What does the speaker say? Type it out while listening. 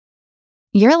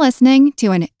You're listening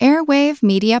to an Airwave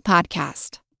Media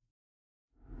Podcast.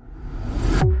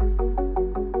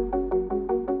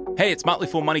 Hey, it's Motley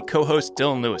Fool Money co-host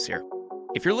Dylan Lewis here.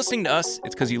 If you're listening to us,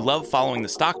 it's because you love following the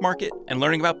stock market and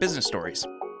learning about business stories.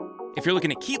 If you're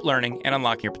looking to keep learning and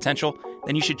unlocking your potential,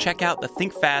 then you should check out the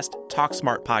Think Fast, Talk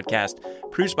Smart podcast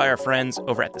produced by our friends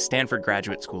over at the Stanford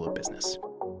Graduate School of Business.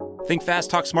 Think Fast,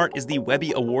 Talk Smart is the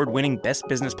Webby Award-winning best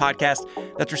business podcast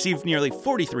that's received nearly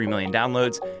 43 million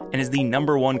downloads and is the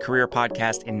 #1 career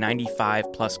podcast in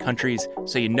 95-plus countries,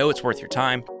 so you know it's worth your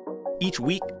time. Each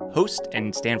week, host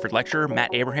and Stanford lecturer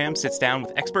Matt Abraham sits down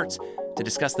with experts to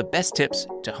discuss the best tips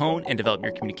to hone and develop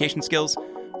your communication skills,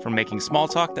 from making small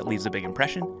talk that leaves a big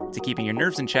impression, to keeping your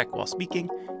nerves in check while speaking,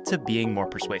 to being more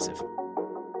persuasive.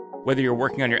 Whether you're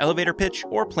working on your elevator pitch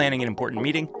or planning an important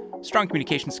meeting, strong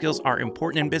communication skills are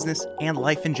important in business and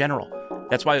life in general.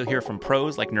 That's why you'll hear from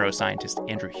pros like neuroscientist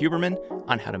Andrew Huberman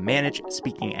on how to manage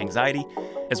speaking anxiety,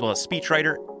 as well as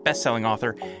speechwriter, best-selling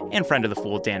author, and friend of the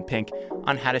Fool Dan Pink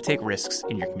on how to take risks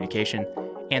in your communication,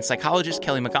 and psychologist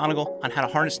Kelly McGonigal on how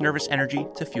to harness nervous energy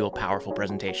to fuel powerful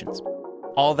presentations.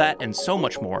 All that and so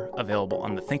much more available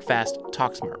on the Think Fast,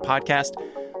 Talk Smart podcast.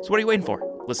 So what are you waiting for?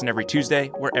 Listen every Tuesday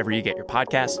wherever you get your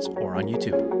podcasts or on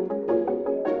YouTube.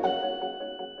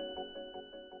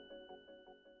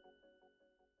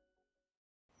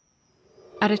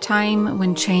 At a time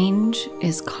when change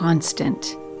is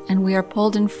constant and we are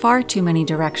pulled in far too many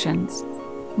directions,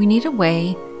 we need a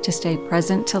way to stay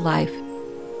present to life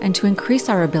and to increase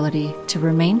our ability to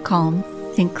remain calm,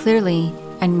 think clearly,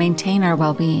 and maintain our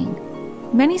well-being.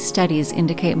 Many studies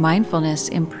indicate mindfulness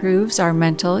improves our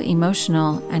mental,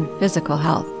 emotional, and physical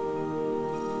health.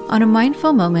 On A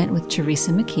Mindful Moment with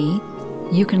Teresa McKee,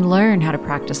 you can learn how to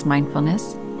practice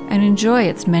mindfulness and enjoy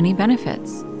its many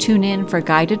benefits. Tune in for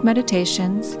guided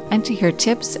meditations and to hear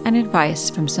tips and advice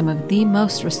from some of the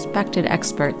most respected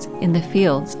experts in the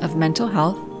fields of mental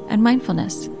health and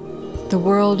mindfulness. The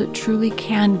world truly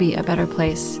can be a better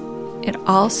place. It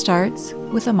all starts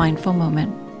with a mindful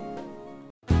moment.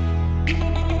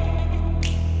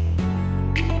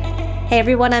 Hey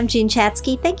everyone, I'm Jean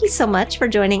Chatzky. Thank you so much for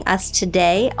joining us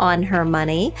today on Her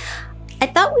Money. I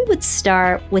thought we would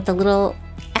start with a little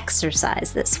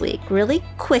exercise this week. Really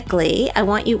quickly, I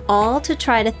want you all to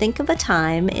try to think of a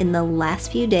time in the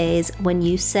last few days when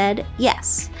you said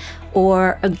yes,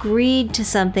 or agreed to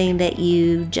something that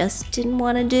you just didn't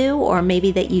want to do, or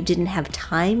maybe that you didn't have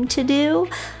time to do,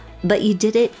 but you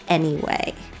did it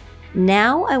anyway.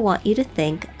 Now I want you to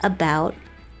think about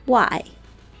why.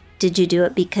 Did you do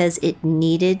it because it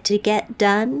needed to get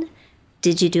done?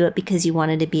 Did you do it because you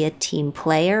wanted to be a team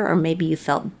player, or maybe you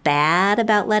felt bad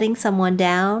about letting someone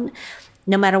down?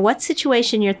 No matter what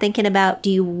situation you're thinking about, do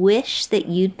you wish that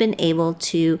you'd been able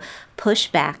to push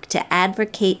back, to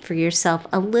advocate for yourself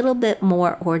a little bit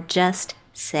more, or just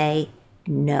say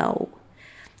no?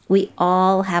 We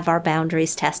all have our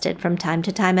boundaries tested from time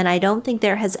to time, and I don't think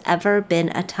there has ever been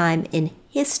a time in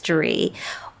history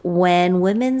when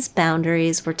women's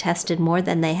boundaries were tested more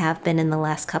than they have been in the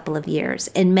last couple of years.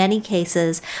 In many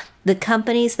cases, the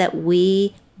companies that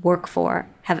we work for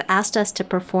have asked us to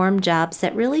perform jobs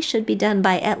that really should be done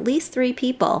by at least 3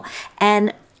 people.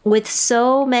 And with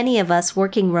so many of us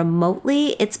working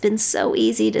remotely, it's been so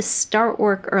easy to start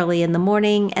work early in the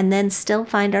morning and then still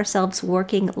find ourselves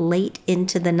working late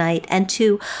into the night. And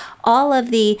to all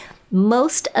of the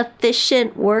most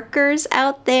efficient workers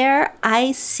out there,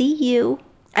 I see you.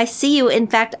 I see you. In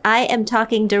fact, I am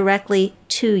talking directly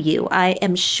to you. I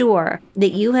am sure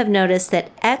that you have noticed that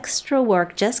extra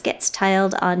work just gets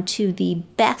piled onto the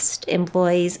best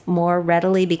employees more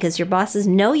readily because your bosses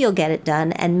know you'll get it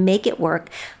done and make it work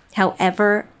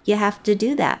however you have to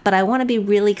do that. But I want to be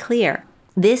really clear.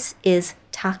 This is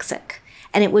toxic.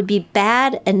 And it would be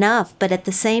bad enough, but at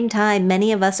the same time,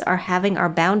 many of us are having our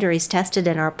boundaries tested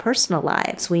in our personal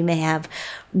lives. We may have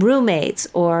roommates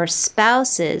or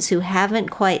spouses who haven't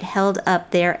quite held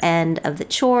up their end of the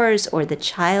chores or the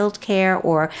childcare,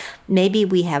 or maybe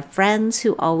we have friends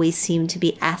who always seem to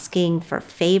be asking for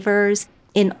favors.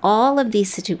 In all of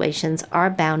these situations, our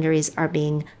boundaries are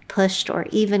being pushed or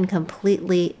even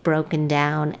completely broken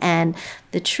down. And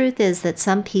the truth is that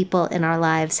some people in our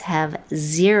lives have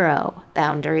 0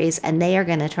 boundaries, and they are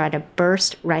going to try to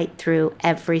burst right through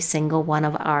every single one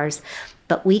of ours.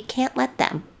 But we can't let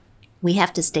them. We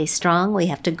have to stay strong. We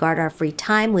have to guard our free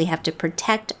time. We have to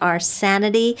protect our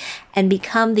sanity and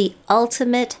become the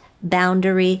ultimate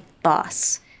boundary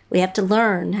boss. We have to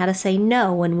learn how to say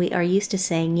no when we are used to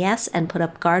saying yes, and put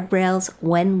up guardrails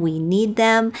when we need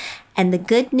them. And the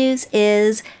good news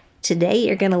is today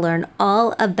you're going to learn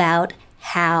all about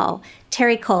how.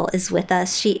 Terry Cole is with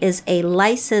us. She is a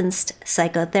licensed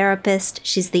psychotherapist.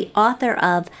 She's the author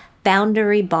of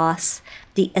Boundary Boss,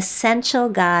 The Essential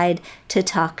Guide to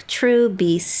Talk True,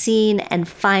 Be Seen, and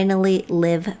Finally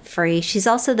Live Free. She's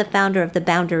also the founder of the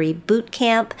Boundary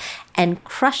Bootcamp and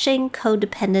Crushing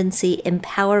Codependency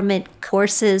Empowerment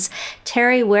courses.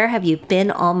 Terry, where have you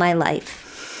been all my life?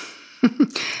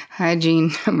 Hi,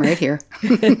 Jean. I'm right here.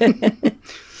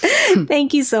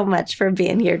 Thank you so much for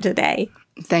being here today.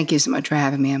 Thank you so much for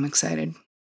having me. I'm excited.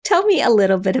 Tell me a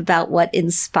little bit about what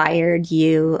inspired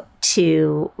you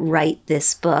to write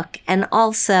this book, and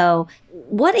also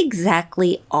what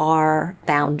exactly are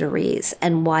boundaries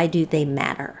and why do they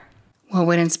matter? Well,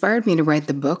 what inspired me to write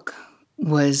the book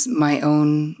was my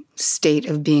own state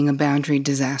of being a boundary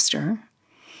disaster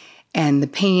and the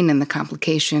pain and the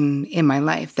complication in my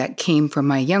life that came from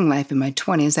my young life in my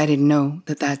 20s. I didn't know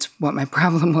that that's what my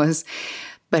problem was,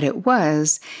 but it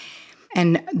was.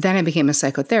 And then I became a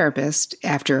psychotherapist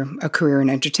after a career in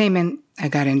entertainment. I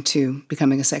got into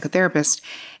becoming a psychotherapist,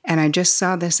 and I just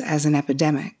saw this as an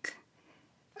epidemic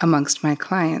amongst my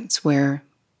clients where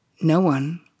no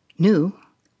one knew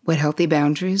what healthy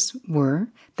boundaries were,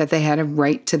 that they had a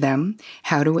right to them,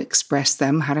 how to express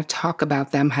them, how to talk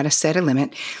about them, how to set a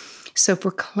limit. So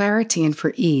for clarity and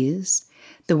for ease,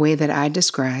 the way that I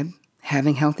describe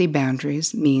having healthy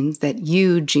boundaries means that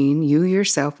you, Jean, you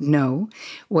yourself know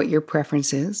what your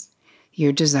preferences,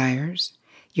 your desires,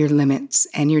 your limits,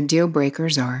 and your deal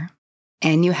breakers are,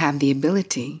 and you have the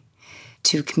ability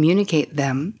to communicate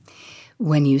them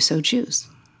when you so choose.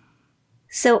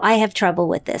 So I have trouble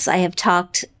with this. I have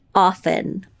talked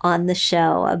often on the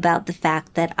show about the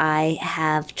fact that I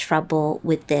have trouble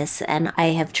with this, and I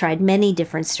have tried many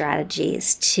different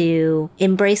strategies to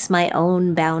embrace my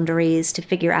own boundaries, to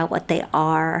figure out what they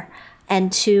are,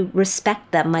 and to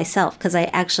respect them myself, because I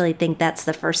actually think that's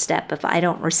the first step. If I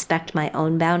don't respect my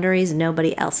own boundaries,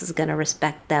 nobody else is going to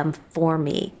respect them for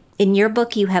me. In your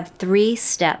book, you have 3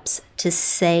 steps to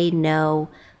say no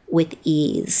with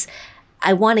ease.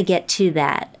 I want to get to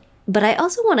that. But I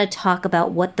also want to talk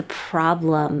about what the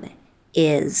problem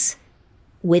is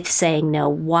with saying no.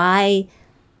 Why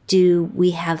do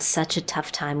we have such a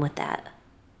tough time with that?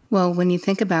 Well, when you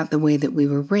think about the way that we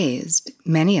were raised,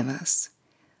 many of us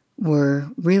were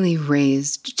really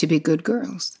raised to be good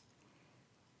girls,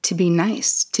 to be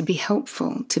nice, to be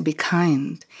helpful, to be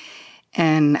kind.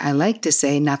 And I like to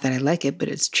say, not that I like it, but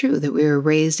it's true, that we were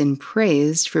raised and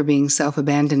praised for being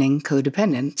self-abandoning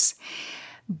codependents.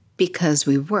 Because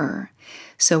we were.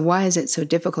 So why is it so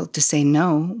difficult to say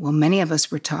no? Well, many of us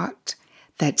were taught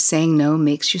that saying no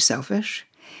makes you selfish,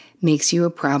 makes you a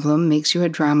problem, makes you a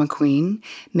drama queen,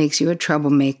 makes you a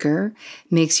troublemaker,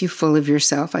 makes you full of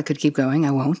yourself. I could keep going, I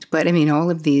won't. But I mean,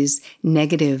 all of these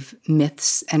negative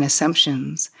myths and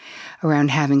assumptions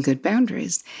around having good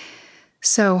boundaries.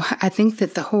 So I think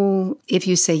that the whole, if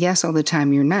you say yes all the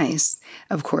time, you're nice.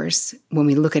 Of course, when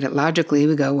we look at it logically,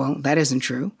 we go, well, that isn't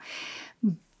true.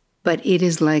 But it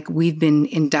is like we've been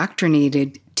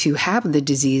indoctrinated to have the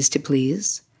disease to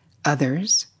please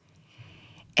others.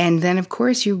 And then, of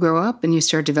course, you grow up and you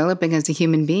start developing as a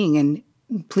human being, and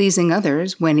pleasing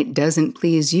others when it doesn't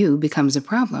please you becomes a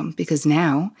problem, because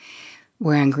now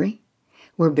we're angry,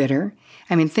 we're bitter.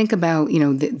 I mean, think about,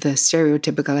 the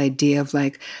stereotypical idea of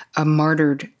like a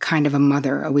martyred kind of a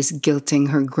mother always guilting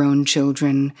her grown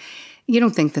children. You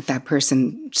don't think that that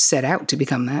person set out to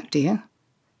become that, do you?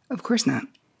 Of course not.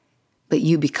 But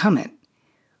you become it.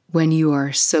 When you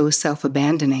are so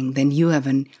self-abandoning, then you have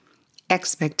an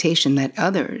expectation that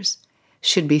others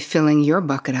should be filling your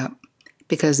bucket up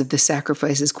because of the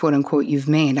sacrifices, quote unquote, you've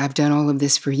made. I've done all of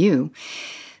this for you.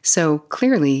 So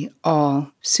clearly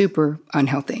all super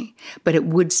unhealthy, but it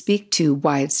would speak to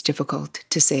why it's difficult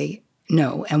to say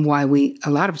no and why we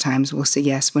a lot of times will say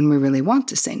yes when we really want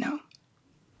to say no.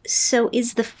 So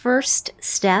is the first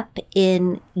step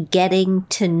in getting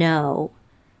to know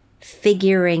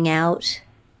figuring out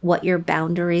what your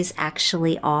boundaries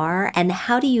actually are, and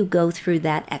how do you go through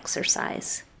that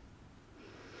exercise?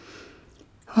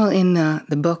 Well, in the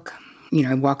book,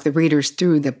 I walk the readers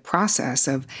through the process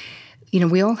of,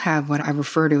 we all have what I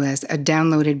refer to as a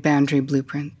downloaded boundary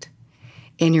blueprint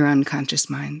in your unconscious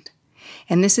mind.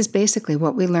 And this is basically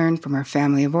what we learned from our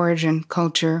family of origin,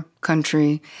 culture,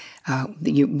 country,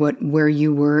 where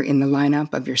you were in the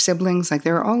lineup of your siblings. Like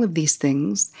there are all of these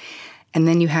things. And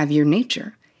then you have your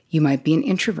nature. You might be an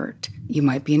introvert. You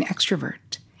might be an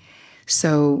extrovert.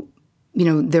 So,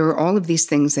 there are all of these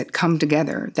things that come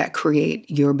together that create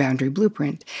your boundary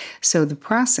blueprint. So the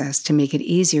process to make it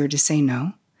easier to say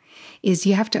no is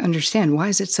you have to understand, why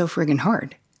is it so friggin'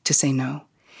 hard to say no?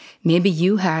 Maybe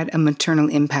you had a maternal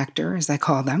impactor, as I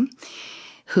call them,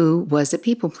 who was a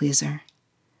people pleaser.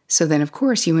 So then, of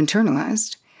course, you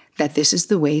internalized that this is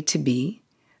the way to be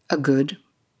a good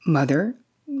mother,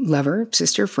 lover,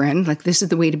 sister, friend. Like, this is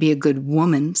the way to be a good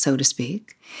woman, so to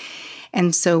speak.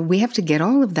 And so we have to get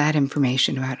all of that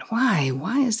information about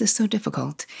why is this so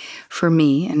difficult for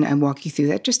me? And I walk you through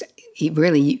that. Just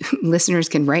really, listeners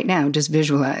can right now just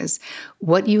visualize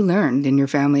what you learned in your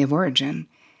family of origin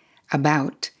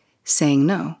about saying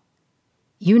no.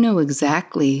 You know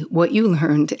exactly what you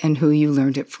learned and who you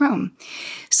learned it from.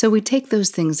 So we take those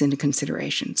things into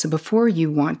consideration. So before you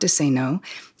want to say no,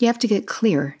 you have to get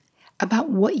clear about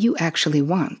what you actually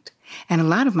want. And a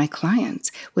lot of my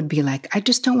clients would be like, I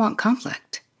just don't want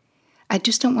conflict. I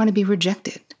just don't want to be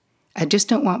rejected. I just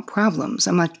don't want problems.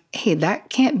 I'm like, hey, that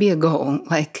can't be a goal.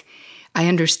 Like, I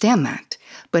understand that.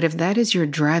 But if that is your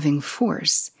driving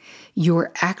force,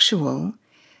 your actual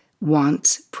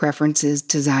wants, preferences,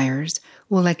 desires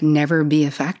will like never be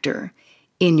a factor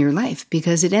in your life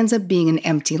because it ends up being an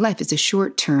empty life. It's a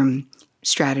short-term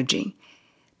strategy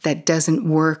that doesn't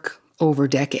work over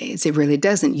decades. It really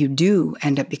doesn't. You do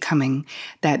end up becoming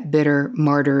that bitter,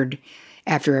 martyred,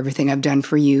 after everything I've done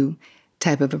for you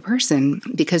type of a person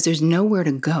because there's nowhere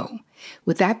to go.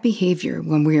 With that behavior,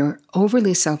 when we are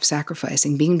overly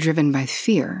self-sacrificing, being driven by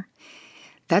fear,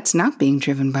 that's not being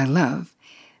driven by love.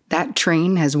 That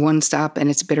train has one stop and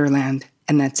it's Bitterland,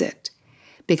 and that's it.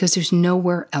 Because there's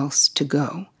nowhere else to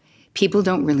go. People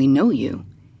don't really know you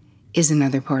is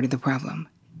another part of the problem.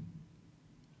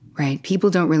 Right? People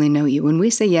don't really know you. When we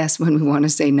say yes, when we want to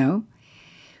say no,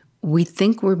 we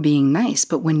think we're being nice.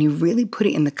 But when you really put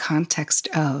it in the context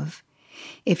of,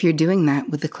 if you're doing that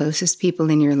with the closest people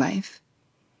in your life,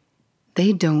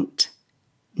 they don't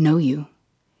know you.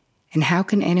 And how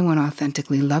can anyone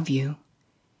authentically love you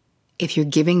if you're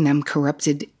giving them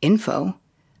corrupted info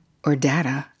or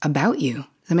data about you?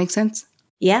 Does that make sense?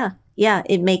 Yeah.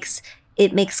 It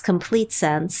makes complete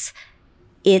sense.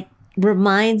 It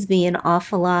reminds me an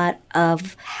awful lot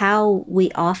of how we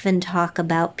often talk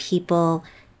about people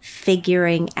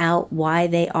figuring out why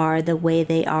they are the way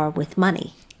they are with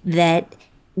money. That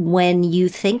when you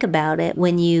think about it,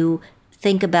 when you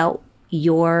think about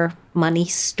your money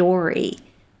story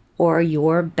or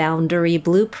your boundary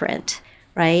blueprint,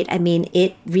 right? I mean,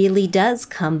 it really does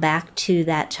come back to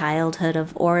that childhood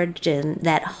of origin,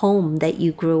 that home that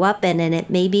you grew up in. And it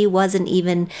maybe wasn't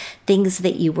even things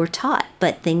that you were taught,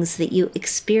 but things that you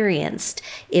experienced.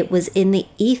 It was in the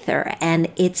ether.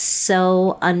 And it's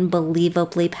so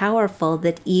unbelievably powerful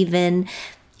that even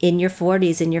in your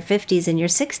 40s, in your 50s, in your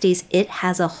 60s, it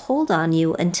has a hold on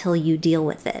you until you deal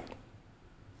with it.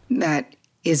 That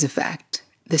is a fact.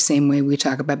 The same way we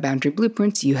talk about boundary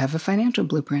blueprints, you have a financial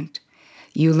blueprint.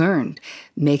 You learned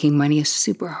making money is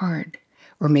super hard,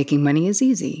 or making money is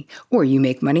easy, or you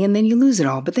make money and then you lose it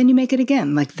all, but then you make it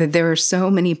again. Like there are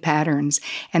so many patterns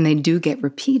and they do get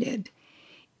repeated.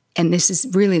 And this is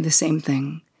really the same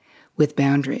thing with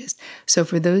boundaries. So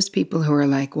for those people who are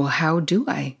like, well, how do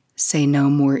I say no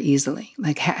more easily?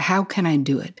 Like, how can I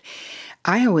do it?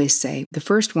 I always say the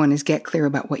first one is get clear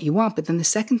about what you want, but then the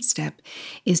second step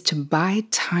is to buy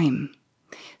time.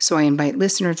 So I invite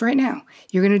listeners right now,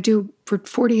 you're going to do for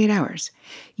 48 hours.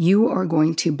 You are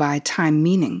going to buy time,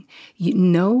 meaning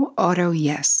no auto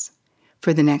yes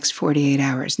for the next 48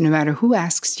 hours, no matter who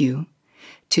asks you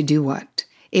to do what.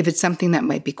 If it's something that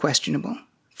might be questionable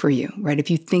for you, right? If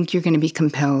you think you're going to be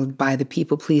compelled by the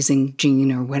people-pleasing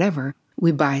gene or whatever,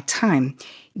 we buy time.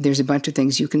 There's a bunch of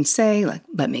things you can say, like,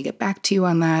 let me get back to you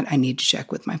on that. I need to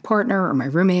check with my partner or my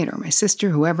roommate or my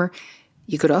sister, whoever.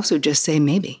 You could also just say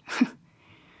maybe.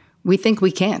 We think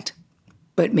we can't,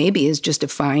 but maybe is just a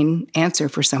fine answer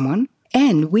for someone.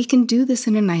 And we can do this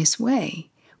in a nice way.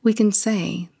 We can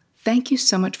say, thank you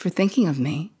so much for thinking of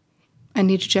me. I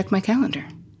need to check my calendar,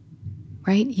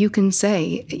 right? You can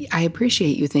say, I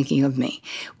appreciate you thinking of me.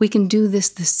 We can do this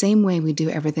the same way we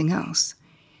do everything else.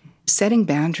 Setting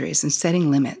boundaries and setting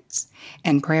limits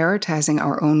and prioritizing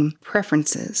our own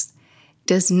preferences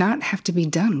does not have to be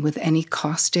done with any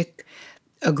caustic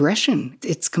aggression.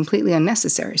 It's completely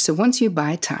unnecessary. So once you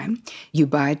buy time, you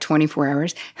buy 24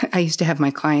 hours. I used to have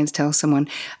my clients tell someone,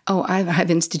 oh,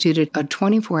 I've instituted a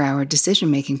 24-hour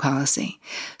decision-making policy,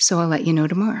 so I'll let you know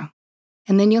tomorrow.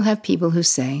 And then you'll have people who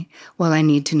say, well, I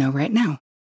need to know right now.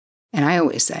 And I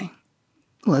always say,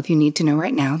 well, if you need to know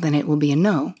right now, then it will be a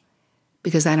no,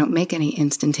 because I don't make any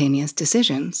instantaneous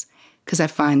decisions, because I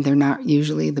find they're not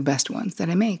usually the best ones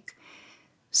that I make.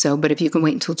 So, but if you can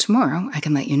wait until tomorrow, I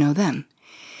can let you know then.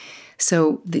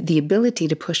 So the ability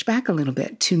to push back a little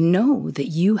bit, to know that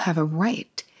you have a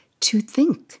right to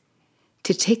think,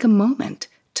 to take a moment,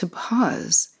 to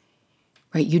pause,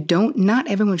 right? Not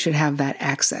everyone should have that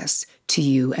access to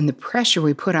you and the pressure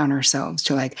we put on ourselves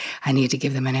to like, I need to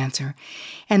give them an answer.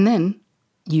 And then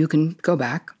you can go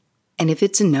back. And if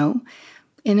it's a no,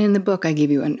 and in the book, I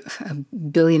give you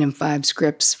 1,000,000,005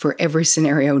 scripts for every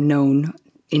scenario known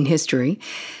in history.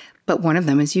 But one of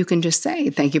them is you can just say,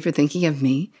 thank you for thinking of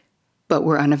me, but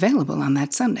we're unavailable on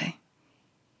that Sunday.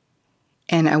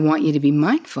 And I want you to be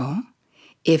mindful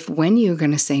if when you're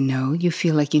going to say no, you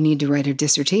feel like you need to write a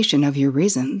dissertation of your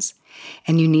reasons,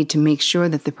 and you need to make sure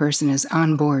that the person is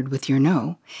on board with your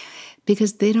no,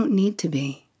 because they don't need to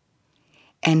be.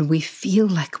 And we feel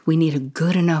like we need a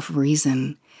good enough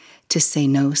reason to say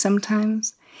no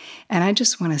sometimes. And I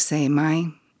just want to say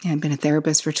I've been a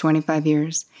therapist for 25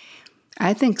 years.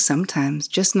 I think sometimes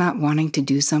just not wanting to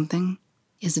do something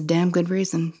is a damn good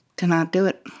reason to not do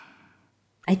it.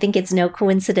 I think it's no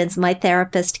coincidence. My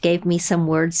therapist gave me some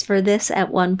words for this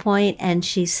at one point, and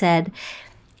she said,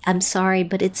 I'm sorry,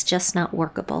 but it's just not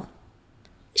workable.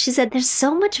 She said, there's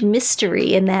so much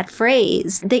mystery in that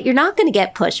phrase that you're not going to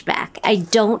get pushback. I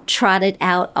don't trot it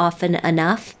out often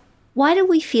enough. Why do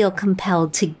we feel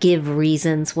compelled to give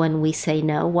reasons when we say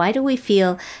no? Why do we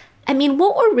feel,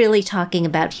 what we're really talking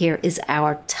about here is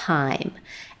our time.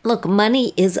 Look,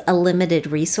 money is a limited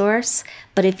resource,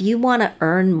 but if you want to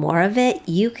earn more of it,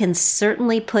 you can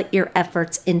certainly put your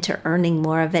efforts into earning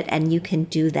more of it, and you can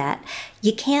do that.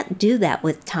 You can't do that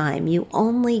with time. You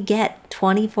only get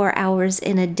 24 hours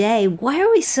in a day. Why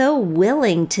are we so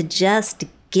willing to just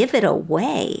give it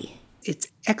away? It's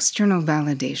external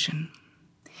validation.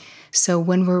 So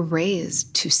when we're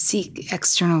raised to seek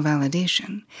external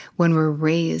validation, when we're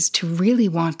raised to really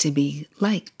want to be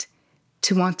liked,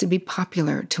 to want to be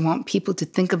popular, to want people to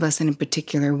think of us in a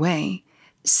particular way,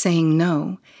 saying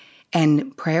no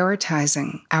and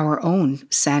prioritizing our own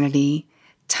sanity,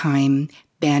 time,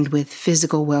 bandwidth,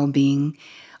 physical well-being,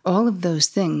 all of those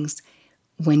things,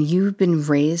 when you've been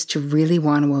raised to really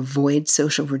want to avoid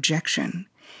social rejection,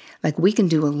 like we can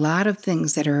do a lot of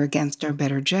things that are against our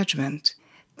better judgment.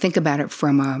 Think about it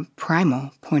from a primal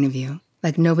point of view.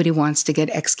 Like nobody wants to get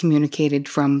excommunicated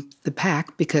from the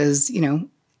pack because,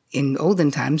 in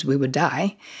olden times, we would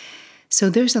die. So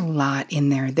there's a lot in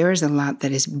there. There is a lot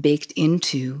that is baked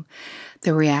into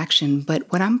the reaction.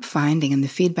 But what I'm finding and the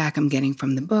feedback I'm getting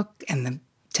from the book and the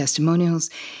testimonials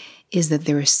is that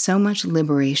there is so much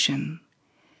liberation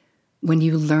when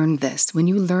you learn this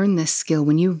skill,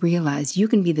 when you realize you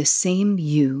can be the same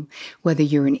you, whether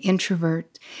you're an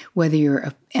introvert, whether you're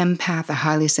an empath, a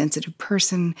highly sensitive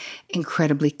person,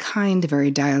 incredibly kind, very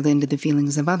dialed into the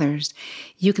feelings of others,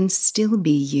 you can still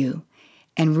be you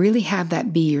and really have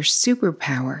that be your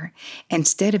superpower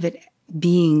instead of it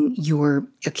being your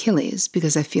Achilles,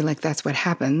 because I feel like that's what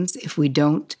happens if we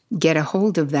don't get a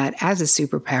hold of that as a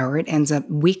superpower. It ends up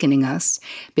weakening us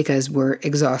because we're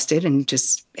exhausted and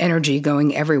just energy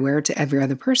going everywhere to every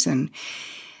other person,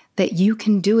 that you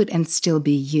can do it and still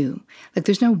be you. Like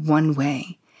there's no one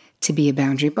way to be a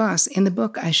boundary boss. In the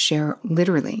book, I share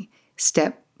literally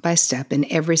step by step in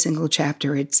every single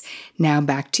chapter. It's now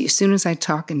back to you. As soon as I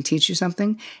talk and teach you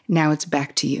something, now it's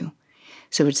back to you.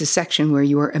 So it's a section where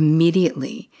you are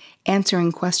immediately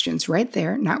answering questions right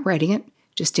there, not writing it,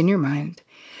 just in your mind,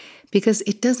 because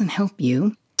it doesn't help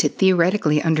you to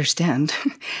theoretically understand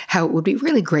how it would be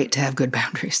really great to have good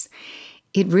boundaries.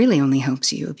 It really only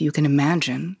helps you if you can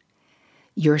imagine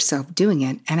yourself doing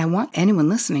it. And I want anyone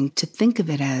listening to think of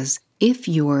it as if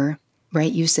you're, right,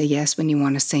 you say yes when you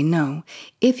want to say no.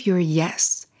 If your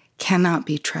yes cannot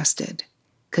be trusted,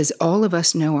 because all of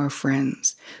us know our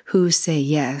friends who say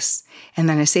yes. And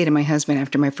then I say to my husband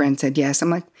after my friend said yes, I'm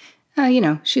like,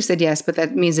 she said yes, but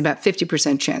that means about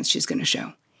 50% chance she's going to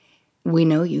show. We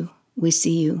know you. We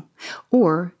see you.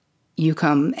 Or you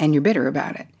come and you're bitter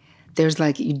about it. There's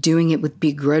like you doing it with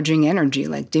begrudging energy,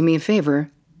 like, do me a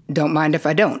favor. Don't mind if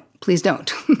I don't. Please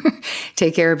don't.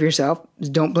 Take care of yourself.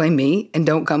 Don't blame me. And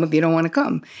don't come if you don't want to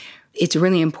come. It's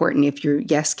really important if your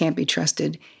yes can't be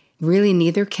trusted. Really,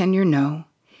 neither can your no.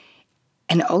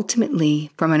 And ultimately,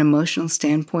 from an emotional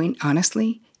standpoint,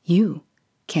 honestly, you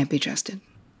can't be trusted.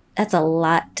 That's a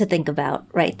lot to think about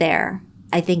right there.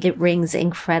 I think it rings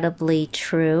incredibly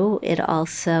true. It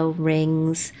also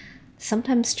rings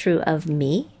sometimes true of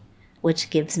me,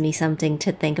 which gives me something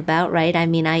to think about, right?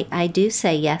 I do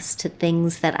say yes to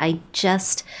things that I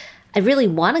really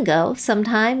want to go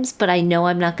sometimes, but I know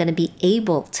I'm not going to be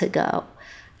able to go.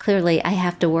 Clearly, I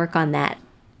have to work on that.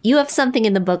 You have something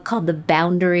in the book called the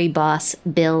Boundary Boss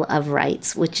Bill of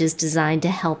Rights, which is designed to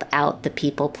help out the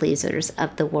people pleasers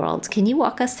of the world. Can you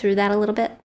walk us through that a little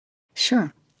bit?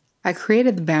 Sure. I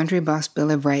created the Boundary Boss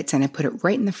Bill of Rights and I put it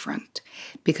right in the front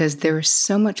because there is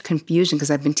so much confusion,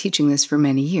 because I've been teaching this for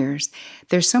many years.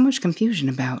 There's so much confusion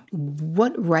about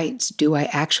what rights do I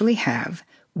actually have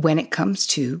when it comes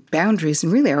to boundaries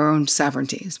and really our own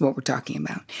sovereignty is what we're talking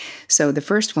about. So the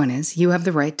first one is you have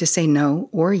the right to say no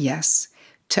or yes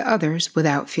to others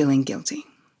without feeling guilty.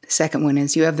 The second one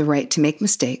is you have the right to make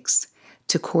mistakes,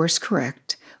 to course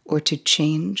correct, or to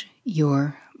change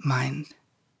your mind.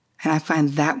 And I find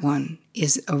that one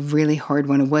is a really hard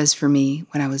one. It was for me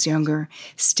when I was younger,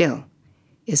 still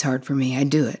is hard for me. I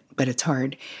do it, but it's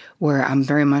hard, where I'm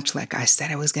very much like, I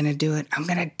said I was going to do it. I'm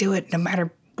going to do it no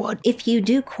matter what. If you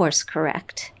do course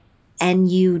correct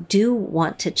and you do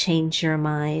want to change your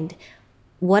mind,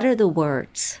 what are the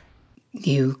words?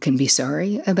 You can be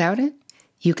sorry about it.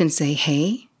 You can say,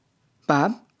 hey,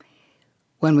 Bob,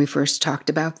 when we first talked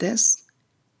about this,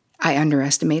 I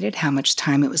underestimated how much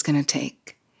time it was going to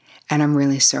take. And I'm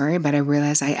really sorry, but I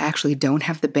realize I actually don't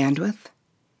have the bandwidth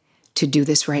to do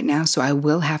this right now, so I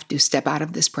will have to step out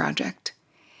of this project.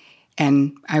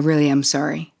 And I really am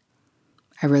sorry.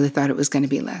 I really thought it was going to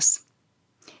be less.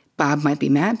 Bob might be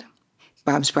mad.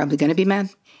 Bob's probably going to be mad.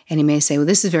 And he may say, well,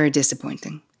 this is very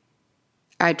disappointing.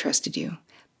 I trusted you.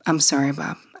 I'm sorry,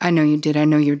 Bob. I know you did. I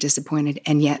know you're disappointed.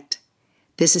 And yet,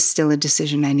 this is still a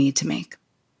decision I need to make.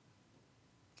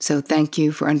 So thank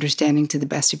you for understanding to the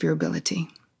best of your ability.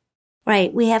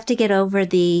 Right. We have to get over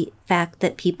the fact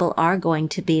that people are going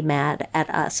to be mad at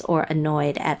us or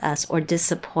annoyed at us or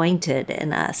disappointed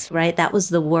in us, right? That was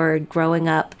the word growing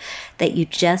up that you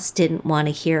just didn't want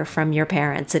to hear from your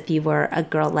parents if you were a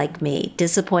girl like me.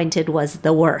 Disappointed was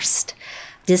the worst.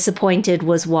 Disappointed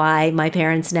was why my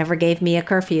parents never gave me a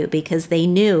curfew, because they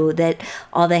knew that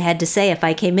all they had to say if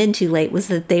I came in too late was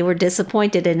that they were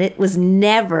disappointed and it was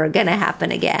never going to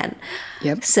happen again.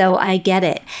 Yep. So I get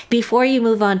it. Before you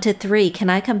move on to 3,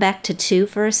 can I come back to 2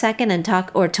 for a second and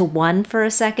talk, or to 1 for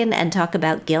a second and talk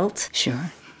about guilt?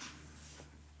 Sure.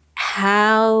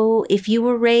 How, if you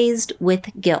were raised with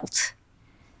guilt,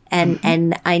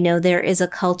 and I know there is a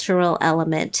cultural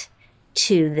element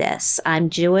to this. I'm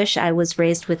Jewish. I was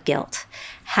raised with guilt.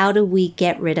 How do we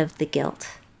get rid of the guilt?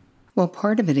 Well,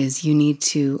 part of it is you need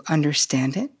to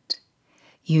understand it.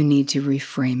 You need to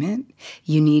reframe it.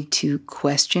 You need to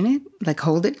question it, like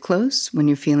hold it close when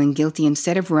you're feeling guilty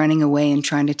instead of running away and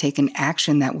trying to take an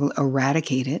action that will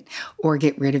eradicate it or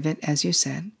get rid of it, as you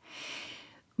said.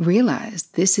 Realize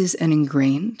this is an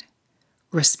ingrained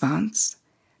response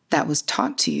that was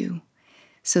taught to you.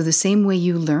 So the same way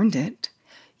you learned it,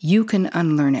 you can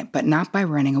unlearn it, but not by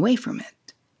running away from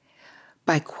it.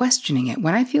 By questioning it.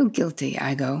 When I feel guilty,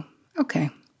 I go,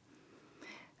 okay,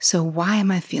 so why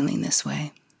am I feeling this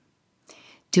way?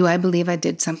 Do I believe I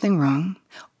did something wrong?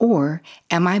 Or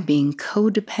am I being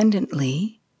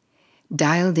codependently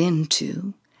dialed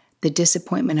into the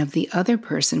disappointment of the other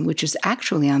person, which is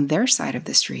actually on their side of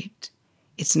the street?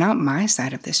 It's not my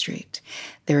side of the street.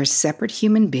 They're a separate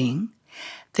human being.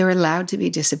 They're allowed to be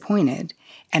disappointed.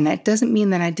 And that doesn't mean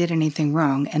that I did anything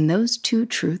wrong. And those two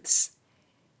truths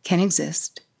can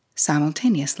exist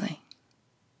simultaneously.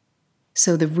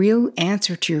 So the real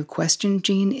answer to your question,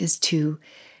 Jean, is to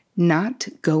not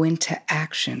go into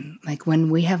action. Like when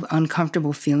we have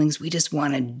uncomfortable feelings, we just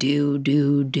want to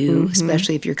do,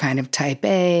 especially if you're kind of type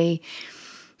A,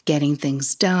 getting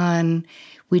things done.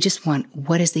 We just want,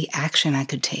 what is the action I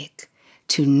could take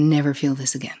to never feel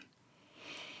this again?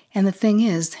 And the thing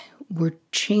is, we're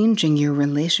changing your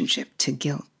relationship to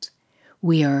guilt.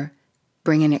 We are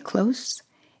bringing it close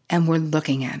and we're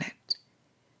looking at it.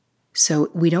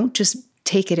 So we don't just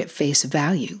take it at face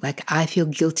value, like I feel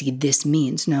guilty, this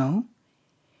means. No,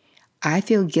 I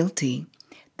feel guilty.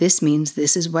 This means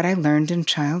this is what I learned in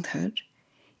childhood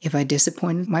if I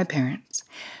disappointed my parents.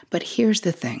 But here's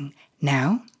the thing,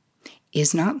 now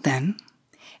is not then,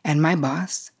 and my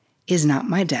boss is not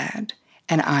my dad,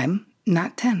 and I'm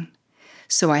not 10.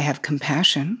 So I have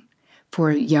compassion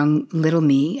for young little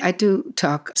me. I do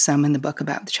talk some in the book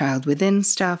about the child within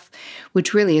stuff,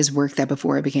 which really is work that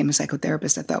before I became a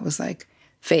psychotherapist I thought was like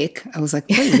fake. I was like,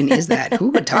 what even is that? Who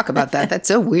would talk about that? That's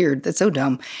so weird. That's so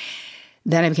dumb.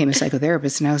 Then I became a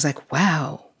psychotherapist and I was like,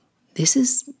 wow, this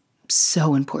is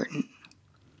so important.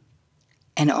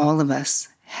 And all of us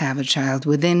have a child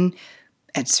within.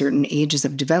 At certain ages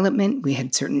of development, we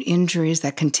had certain injuries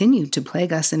that continued to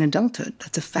plague us in adulthood.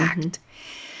 That's a fact. Mm-hmm.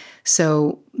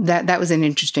 So that was an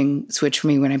interesting switch for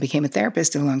me when I became a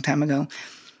therapist a long time ago,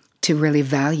 to really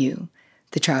value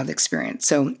the child experience.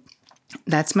 So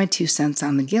that's my 2 cents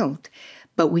on the guilt.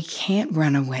 But we can't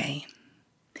run away,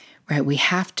 right? We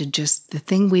have to just, the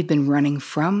thing we've been running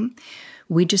from,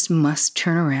 we just must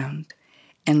turn around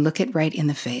and look it right in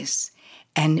the face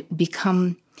and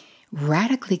become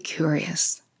radically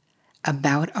curious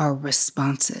about our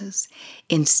responses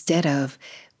instead of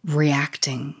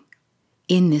reacting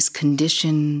in this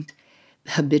conditioned,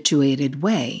 habituated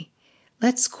way.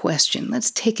 Let's question.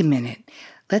 Let's take a minute.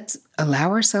 Let's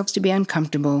allow ourselves to be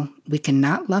uncomfortable. We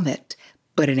cannot love it,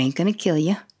 but it ain't going to kill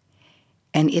you.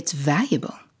 And it's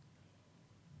valuable.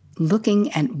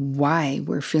 Looking at why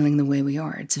we're feeling the way we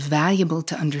are, it's valuable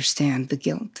to understand the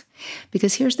guilt.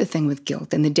 Because here's the thing with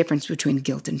guilt and the difference between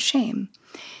guilt and shame.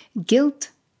 Guilt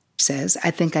says,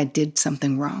 I think I did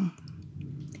something wrong.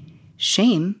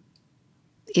 Shame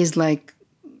is like,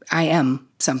 I am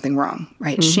something wrong,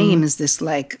 right? Mm-hmm. Shame is this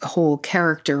like whole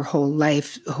character, whole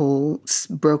life, whole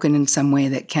broken in some way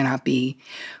that cannot be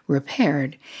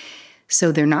repaired.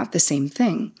 So they're not the same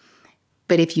thing.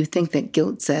 But if you think that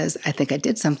guilt says, I think I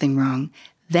did something wrong,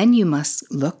 then you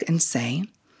must look and say,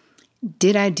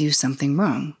 did I do something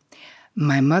wrong?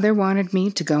 My mother wanted me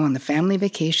to go on the family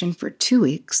vacation for 2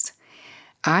 weeks.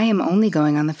 I am only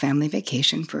going on the family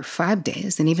vacation for 5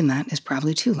 days, and even that is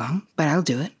probably too long, but I'll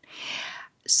do it.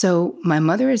 So my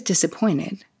mother is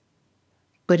disappointed,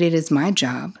 but it is my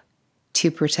job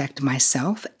to protect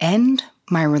myself and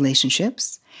my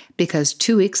relationships, because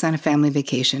 2 weeks on a family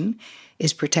vacation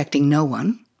is protecting no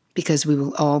one, because we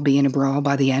will all be in a brawl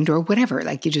by the end or whatever.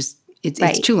 Like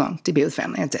it's too long to be with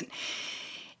family. That's it.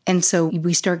 And so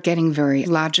we start getting very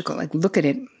logical, like look at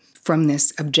it from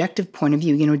this objective point of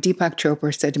view. You know, Deepak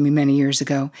Chopra said to me many years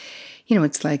ago, you know,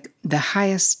 it's like the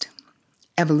highest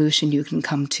evolution you can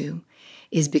come to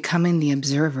is becoming the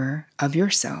observer of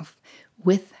yourself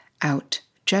without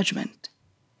judgment.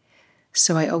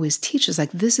 So I always teach us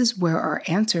like, this is where our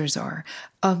answers are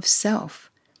of self.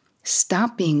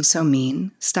 Stop being so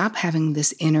mean. Stop having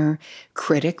this inner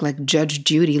critic like Judge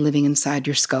Judy living inside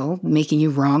your skull, making you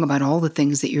wrong about all the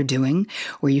things that you're doing,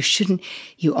 or you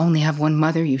only have one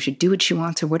mother, you should do what she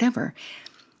wants or whatever.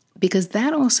 Because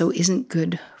that also isn't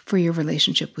good for your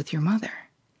relationship with your mother.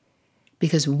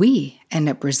 Because we end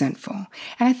up resentful.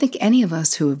 And I think any of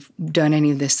us who have done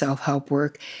any of this self-help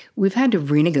work, we've had to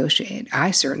renegotiate. I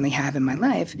certainly have in my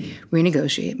life,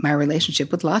 renegotiate my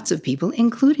relationship with lots of people,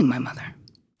 including my mother.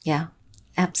 Yeah,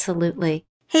 absolutely.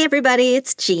 Hey, everybody,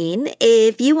 it's Jean.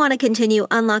 If you want to continue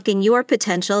unlocking your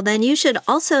potential, then you should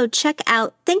also check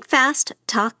out Think Fast,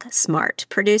 Talk Smart,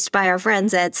 produced by our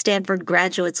friends at Stanford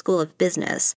Graduate School of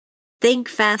Business. Think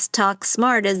Fast, Talk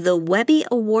Smart is the Webby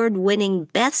Award-winning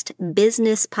Best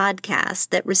Business podcast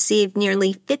that received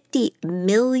nearly 50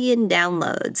 million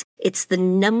downloads. It's the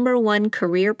 #1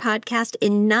 career podcast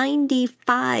in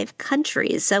 95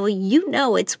 countries, so you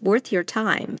know it's worth your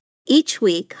time. Each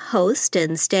week, host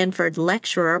and Stanford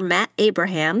lecturer Matt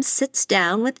Abraham sits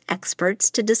down with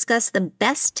experts to discuss the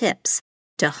best tips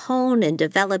to hone and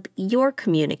develop your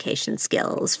communication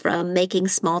skills, from making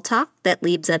small talk that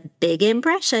leaves a big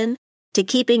impression to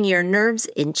keeping your nerves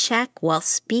in check while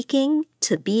speaking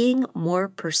to being more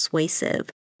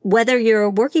persuasive. Whether you're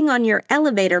working on your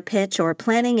elevator pitch or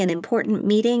planning an important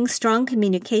meeting, strong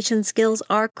communication skills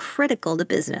are critical to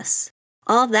business.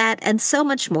 All that and so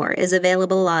much more is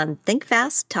available on Think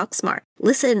Fast, Talk Smart.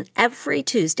 Listen every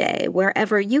Tuesday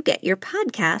wherever you get your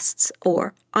podcasts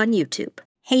or on YouTube.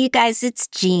 Hey, you guys, it's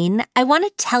Jean. I want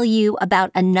to tell you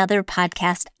about another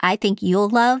podcast I think you'll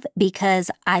love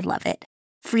because I love it.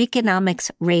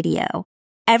 Freakonomics Radio.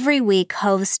 Every week,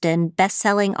 host and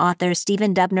best-selling author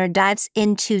Stephen Dubner dives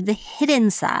into the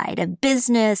hidden side of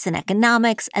business and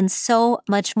economics and so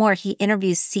much more. He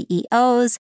interviews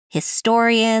CEOs,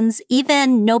 historians,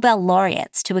 even Nobel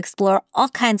laureates to explore all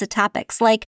kinds of topics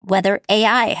like whether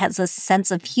AI has a sense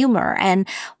of humor and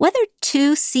whether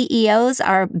 2 CEOs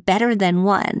are better than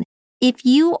one. If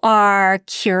you are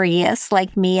curious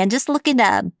like me and just looking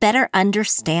to better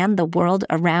understand the world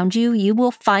around you, you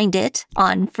will find it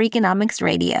on Freakonomics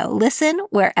Radio. Listen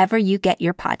wherever you get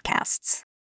your podcasts.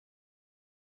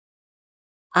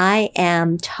 I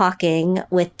am talking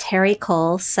with Terry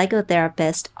Cole,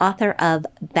 psychotherapist, author of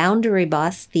Boundary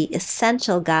Boss, The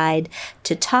Essential Guide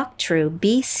to Talk True,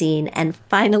 Be Seen, and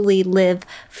Finally Live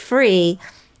Free.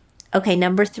 Okay,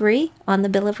 number 3 on the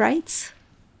Bill of Rights.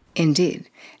 Indeed.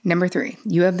 Number 3,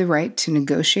 you have the right to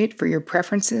negotiate for your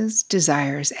preferences,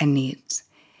 desires, and needs.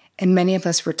 And many of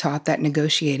us were taught that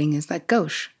negotiating is like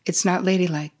gauche. It's not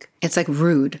ladylike. It's like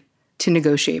rude to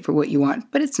negotiate for what you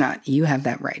want, but it's not. You have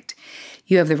that right.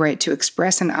 You have the right to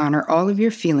express and honor all of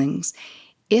your feelings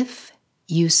if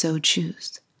you so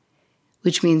choose,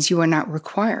 which means you are not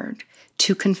required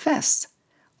to confess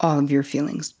all of your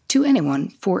feelings to anyone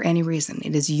for any reason.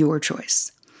 It is your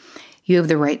choice. You have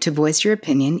the right to voice your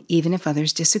opinion even if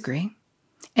others disagree,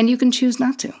 and you can choose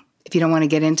not to. If you don't want to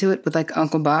get into it with like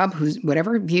Uncle Bob, who's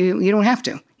whatever, you don't have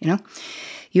to, you know?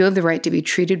 You have the right to be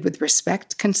treated with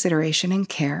respect, consideration, and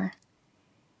care.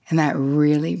 And that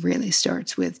really, really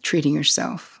starts with treating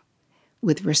yourself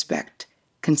with respect,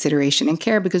 consideration, and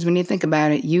care, because when you think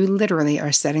about it, you literally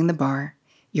are setting the bar,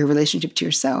 your relationship to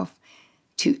yourself,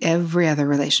 to every other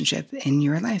relationship in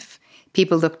your life.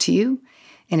 People look to you,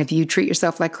 and if you treat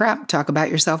yourself like crap, talk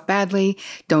about yourself badly,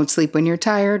 don't sleep when you're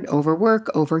tired, overwork,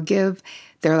 overgive,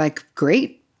 they're like,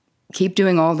 great, keep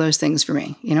doing all those things for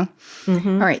me, you know?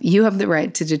 Mm-hmm. All right, you have the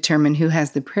right to determine who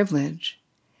has the privilege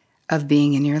of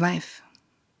being in your life.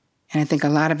 And I think a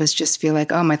lot of us just feel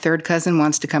like, oh, my third cousin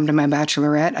wants to come to my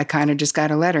bachelorette. I kind of just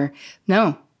got a letter.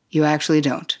 No, you actually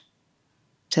don't.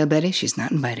 Tell Betty she's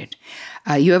not invited.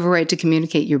 You have a right to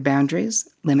communicate your boundaries,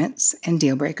 limits, and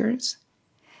deal breakers.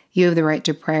 You have the right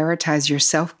to prioritize your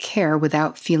self-care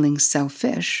without feeling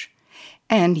selfish.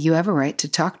 And you have a right to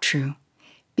talk true,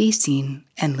 be seen,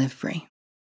 and live free.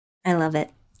 I love it.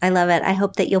 I love it. I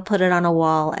hope that you'll put it on a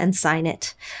wall and sign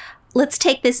it. Let's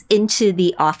take this into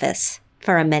the office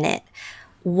for a minute.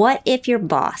 What if your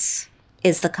boss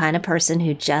is the kind of person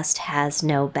who just has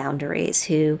no boundaries,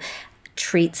 who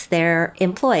treats their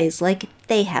employees like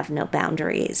they have no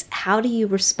boundaries? How do you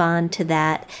respond to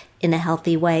that in a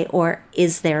healthy way, or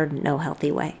is there no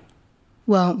healthy way?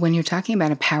 Well, when you're talking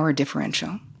about a power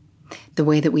differential, the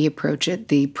way that we approach it,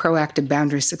 the proactive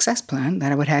boundary success plan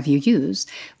that I would have you use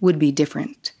would be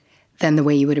different than the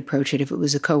way you would approach it if it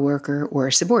was a coworker or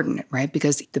a subordinate, right?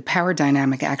 Because the power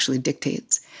dynamic actually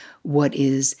dictates what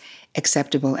is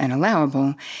acceptable and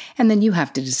allowable, and then you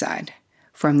have to decide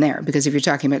from there. Because if you're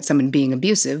talking about someone being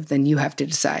abusive, then you have to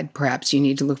decide perhaps you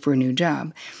need to look for a new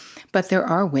job. But there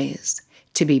are ways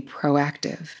to be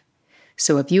proactive.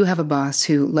 So if you have a boss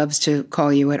who loves to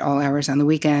call you at all hours on the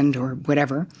weekend or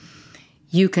whatever,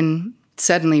 you can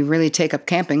suddenly really take up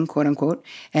camping, quote unquote,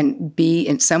 and be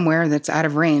in somewhere that's out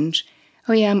of range.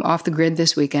 Oh yeah, I'm off the grid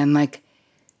this weekend. Like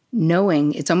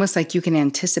knowing, it's almost like you can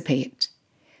anticipate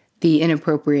the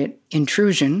inappropriate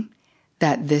intrusion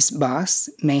that this boss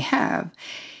may have.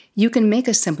 You can make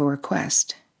a simple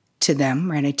request to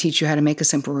them, right? I teach you how to make a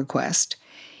simple request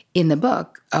in the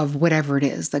book of whatever it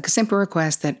is, like a simple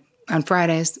request that on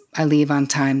Fridays I leave on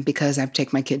time because I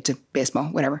take my kid to baseball,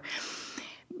 whatever.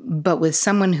 But with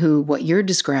someone who, what you're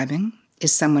describing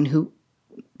is someone who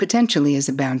potentially is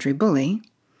a boundary bully.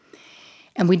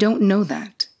 And we don't know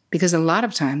that because a lot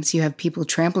of times you have people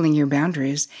trampling your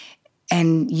boundaries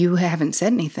and you haven't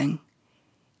said anything.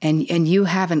 And you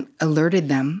haven't alerted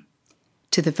them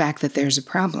to the fact that there's a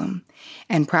problem.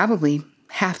 And probably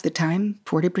half the time,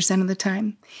 40% of the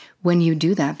time, when you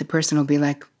do that, the person will be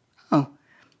like, oh,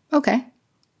 okay.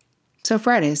 So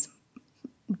Fridays,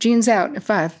 Jean's out at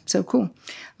 5, so cool.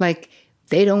 Like,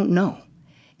 they don't know.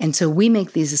 And so we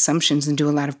make these assumptions and do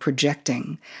a lot of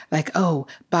projecting. Like, oh,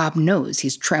 Bob knows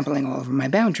he's trampling all over my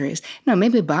boundaries. No,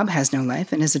 maybe Bob has no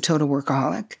life and is a total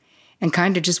workaholic and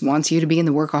kind of just wants you to be in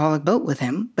the workaholic boat with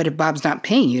him. But if Bob's not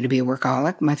paying you to be a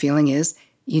workaholic, my feeling is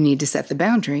you need to set the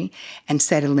boundary and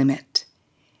set a limit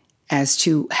as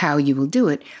to how you will do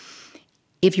it.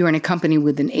 If you're in a company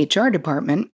with an HR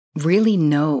department, really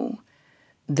know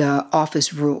the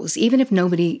office rules. Even if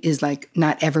nobody is like,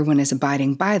 not everyone is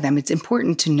abiding by them, it's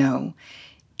important to know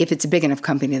if it's a big enough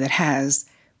company that has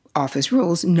office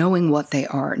rules, knowing what they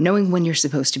are, knowing when you're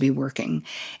supposed to be working,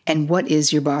 and what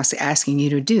is your boss asking you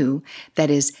to do that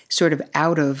is sort of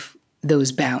out of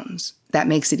those bounds. That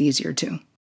makes it easier too.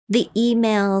 The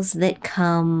emails that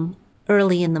come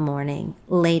early in the morning,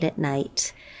 late at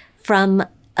night, from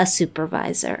a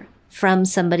supervisor, from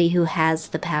somebody who has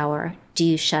the power, do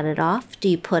you shut it off? Do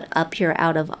you put up your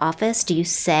out of office? Do you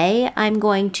say, I'm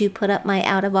going to put up my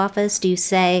out of office? Do you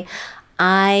say,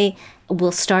 I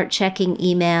will start checking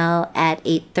email at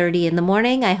 8:30 in the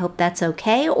morning? I hope that's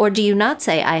okay. Or do you not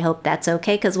say, I hope that's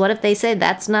okay? Because what if they say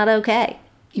that's not okay?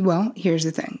 Well, here's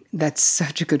the thing. That's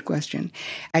such a good question.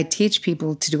 I teach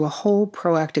people to do a whole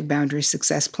proactive boundary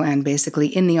success plan, basically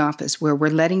in the office, where we're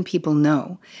letting people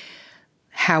know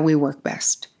how we work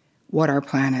best, what our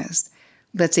plan is.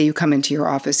 Let's say you come into your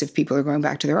office, if people are going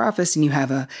back to their office, and you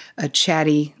have a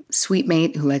chatty sweet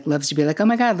mate who like loves to be like, oh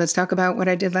my God, let's talk about what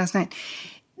I did last night.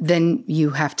 Then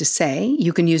you have to say,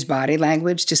 you can use body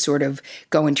language to sort of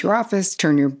go into your office,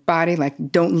 turn your body,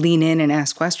 like don't lean in and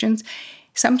ask questions.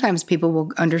 Sometimes people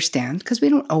will understand because we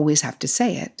don't always have to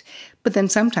say it. But then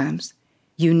sometimes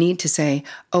you need to say,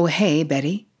 oh, hey,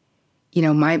 Betty, you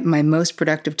know, my most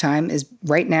productive time is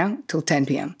right now till 10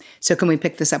 p.m. So can we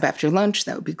pick this up after lunch?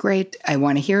 That would be great. I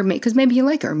want to hear, because maybe you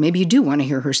like her. Maybe you do want to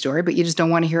hear her story, but you just don't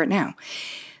want to hear it now.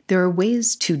 There are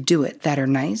ways to do it that are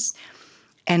nice.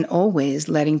 and always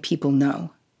letting people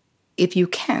know. If you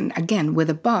can, again, with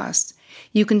a boss,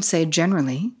 you can say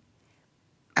generally,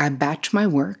 I batch my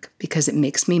work because it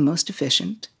makes me most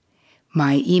efficient.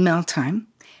 My email time,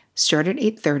 start at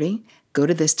 8:30, go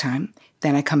to this time,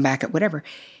 then I come back at whatever.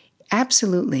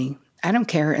 Absolutely. I don't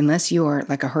care unless you are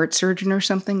like a heart surgeon or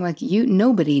something. Like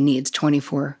nobody needs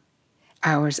 24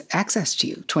 hours access to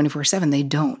you 24/7. They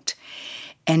don't.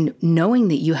 And knowing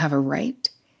that you have a right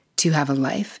to have a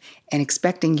life and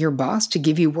expecting your boss to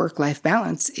give you work-life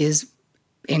balance is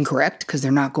incorrect because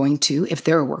they're not going to if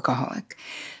they're a workaholic.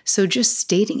 So just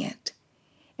stating it.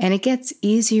 And it gets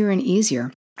easier and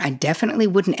easier. I definitely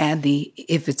wouldn't add the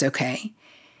if it's okay.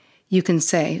 You can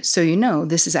say, so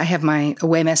I have my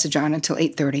away message on until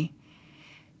 8:30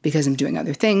 because I'm doing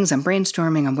other things, I'm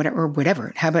brainstorming, I'm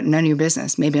whatever. How about none of your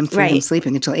business? Maybe I'm freaking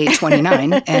sleeping until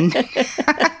 8:29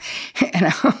 and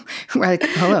I'm like,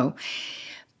 hello.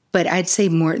 But I'd say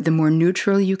the more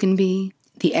neutral you can be,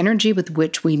 the energy with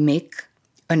which we make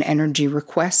an energy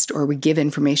request or we give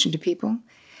information to people,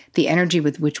 the energy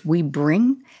with which we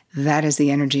bring, that is the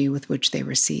energy with which they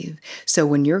receive. So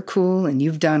when you're cool and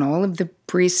you've done all of the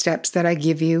pre-steps that I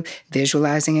give you,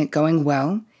 visualizing it going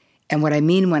well, and what I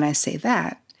mean when I say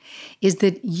that is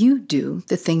that you do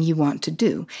the thing you want to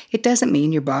do. It doesn't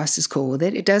mean your boss is cool with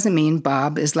it. It doesn't mean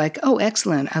Bob is like, oh,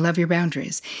 excellent, I love your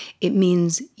boundaries. It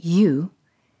means you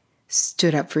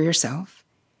stood up for yourself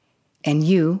and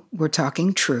you were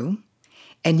talking true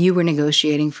and you were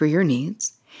negotiating for your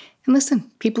needs. And listen,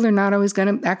 people are not always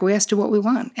going to acquiesce to what we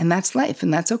want, and that's life,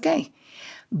 and that's okay.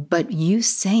 But you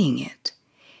saying it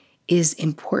is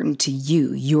important to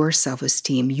you, your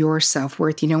self-esteem, your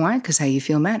self-worth. You know why? Because how you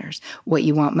feel matters. What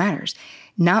you want matters.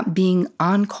 Not being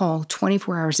on call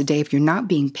 24 hours a day if you're not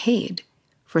being paid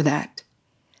for that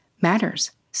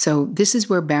matters. So this is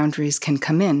where boundaries can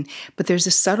come in, but there's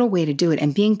a subtle way to do it,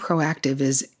 and being proactive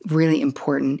is really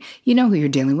important. You know who you're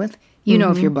dealing with. You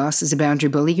know if your boss is a boundary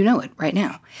bully, you know it right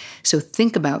now. So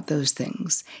think about those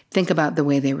things. Think about the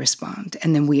way they respond.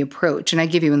 And then we approach. And I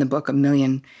give you in the book a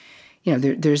million,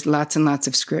 there's lots and lots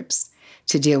of scripts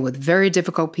to deal with very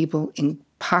difficult people,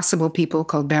 impossible people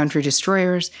called boundary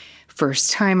destroyers,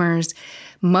 first-timers,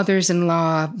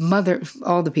 mothers-in-law,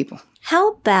 all the people.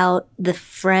 How about the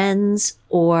friends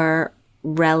or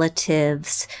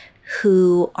relatives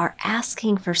who are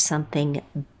asking for something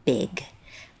big,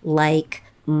 like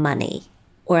money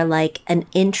or like an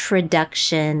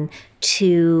introduction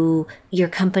to your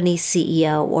company's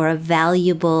CEO or a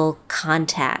valuable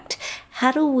contact?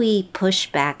 How do we push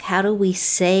back? How do we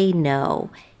say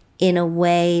no in a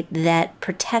way that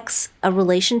protects a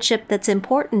relationship that's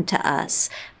important to us,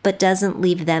 but doesn't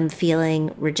leave them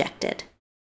feeling rejected?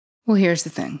 Well, here's the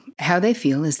thing. How they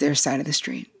feel is their side of the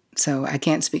street. So I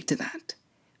can't speak to that,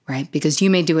 right? Because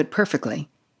you may do it perfectly.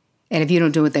 And if you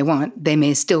don't do what they want, they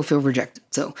may still feel rejected.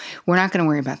 So we're not going to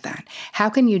worry about that. How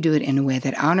can you do it in a way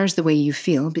that honors the way you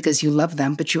feel because you love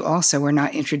them, but you also are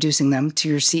not introducing them to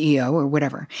your CEO or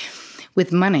whatever?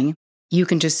 With money, you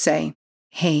can just say,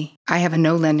 hey, I have a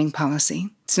no lending policy.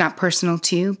 It's not personal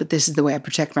to you, but this is the way I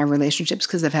protect my relationships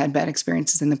because I've had bad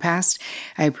experiences in the past.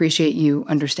 I appreciate you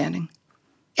understanding.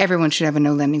 Everyone should have a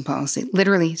no lending policy.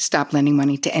 Literally stop lending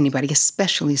money to anybody,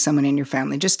 especially someone in your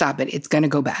family. Just stop it. It's going to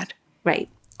go bad. Right.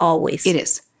 Always. It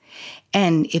is.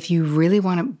 And if you really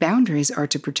want to, boundaries are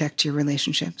to protect your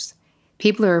relationships.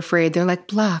 People are afraid. They're like,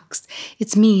 blocks.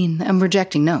 It's mean. I'm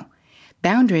rejecting. No.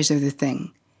 Boundaries are the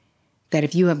thing that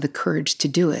if you have the courage to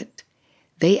do it,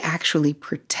 they actually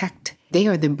protect. They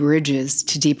are the bridges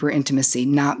to deeper intimacy,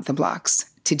 not the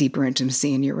blocks to deeper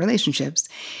intimacy in your relationships.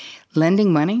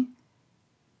 Lending money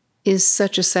is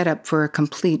such a setup for a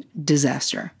complete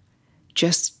disaster.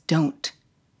 Just don't.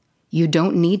 You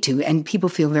don't need to. And people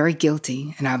feel very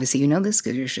guilty. And obviously you know this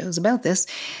because your show's about this,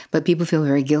 but people feel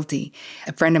very guilty.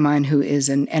 A friend of mine who is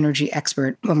an energy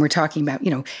expert, when we're talking about,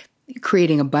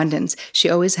 creating abundance, she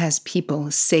always has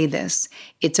people say this: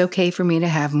 it's okay for me to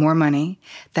have more money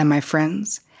than my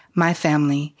friends, my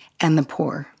family, and the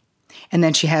poor. And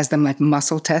then she has them like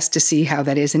muscle test to see how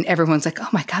that is. And everyone's like, oh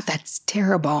my God, that's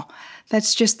terrible.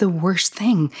 That's just the worst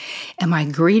thing. Am I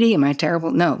greedy? Am I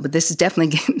terrible? No, but this is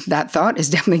definitely, that thought is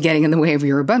definitely getting in the way of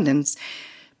your abundance,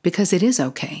 because it is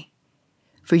okay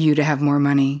for you to have more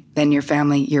money than your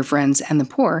family, your friends, and the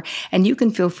poor. And you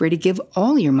can feel free to give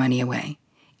all your money away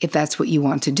if that's what you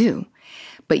want to do.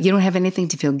 But you don't have anything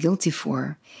to feel guilty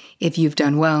for if you've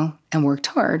done well and worked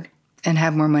hard and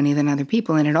have more money than other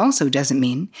people. And it also doesn't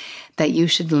mean that you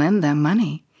should lend them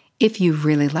money if you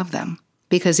really love them.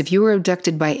 Because if you were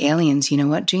abducted by aliens, you know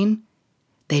what, Jean?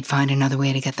 They'd find another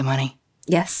way to get the money.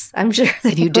 Yes, I'm sure.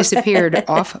 If you disappeared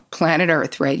off planet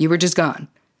Earth, right? You were just gone.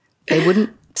 They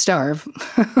wouldn't starve.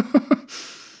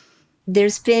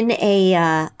 There's been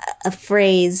a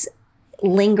phrase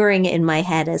lingering in my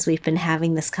head as we've been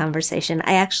having this conversation.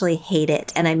 I actually hate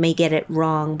it, and I may get it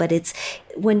wrong, but it's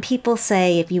when people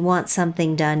say, if you want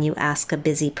something done, you ask a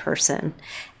busy person.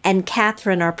 And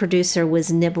Catherine, our producer,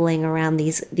 was nibbling around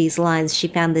these lines. She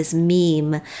found this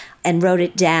meme and wrote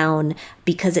it down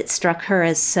because it struck her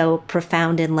as so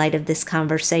profound in light of this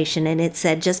conversation. And it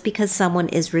said, just because someone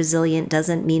is resilient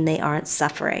doesn't mean they aren't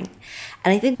suffering.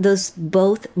 And I think those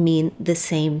both mean the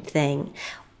same thing.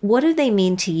 What do they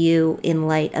mean to you in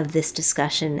light of this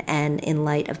discussion and in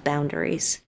light of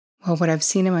boundaries? Well, what I've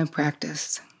seen in my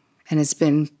practice, and it's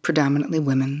been predominantly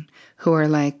women who are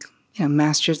like,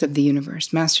 masters of the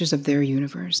universe, masters of their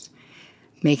universe,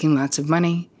 making lots of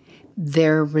money.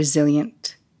 They're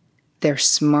resilient. They're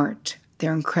smart.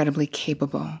 They're incredibly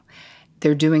capable.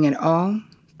 They're doing it all,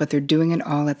 but they're doing it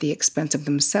all at the expense of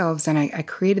themselves. And I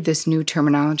created this new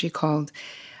terminology called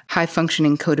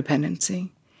high-functioning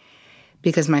codependency,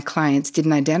 because my clients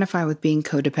didn't identify with being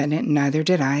codependent, and neither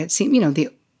did I. It seemed, the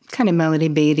kind of Melody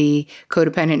Beatty,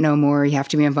 codependent no more, you have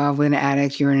to be involved with an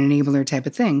addict, you're an enabler type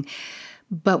of thing.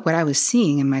 But what I was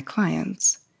seeing in my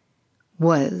clients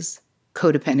was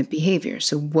codependent behavior.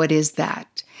 So what is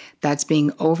that? That's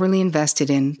being overly invested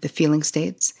in the feeling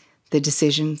states, the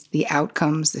decisions, the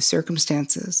outcomes, the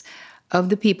circumstances of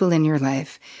the people in your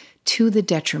life to the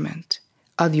detriment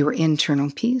of your internal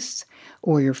peace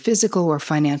or your physical or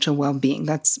financial well-being.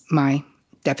 That's my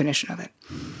definition of it.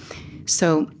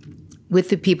 So with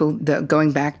the people,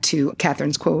 going back to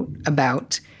Catherine's quote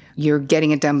about you're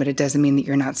getting it done, but it doesn't mean that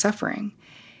you're not suffering.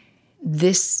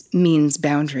 This means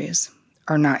boundaries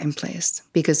are not in place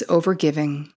because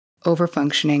overgiving,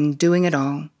 overfunctioning, doing it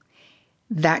all,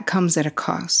 that comes at a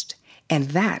cost. And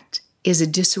that is a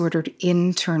disordered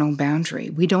internal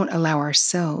boundary. We don't allow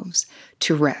ourselves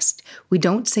to rest. We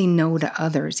don't say no to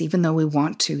others, even though we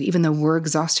want to, even though we're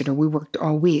exhausted or we worked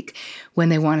all week when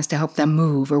they want us to help them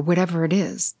move or whatever it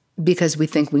is, because we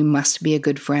think we must be a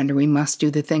good friend or we must do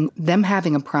the thing. Them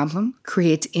having a problem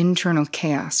creates internal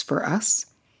chaos for us.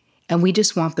 And we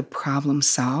just want the problem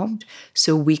solved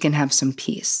so we can have some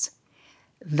peace.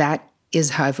 That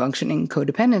is high-functioning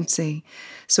codependency.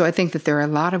 So I think that there are a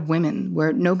lot of women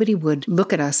where nobody would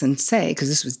look at us and say, because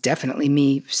this was definitely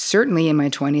me, certainly in my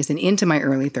 20s and into my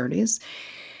early 30s,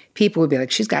 people would be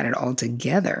like, she's got it all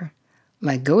together.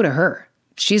 Like, go to her.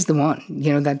 She's the one.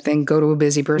 That thing, go to a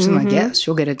busy person. Like, yes,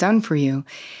 she'll get it done for you.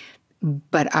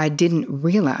 But I didn't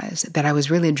realize that I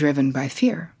was really driven by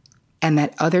fear. And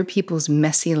that other people's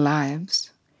messy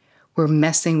lives were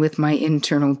messing with my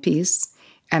internal peace.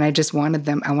 And I just wanted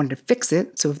to fix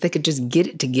it. So if they could just get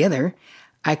it together,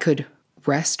 I could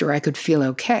rest or I could feel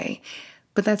okay.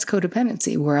 But that's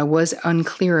codependency, where I was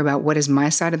unclear about what is my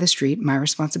side of the street, my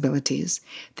responsibilities,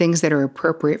 things that are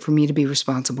appropriate for me to be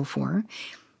responsible for,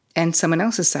 and someone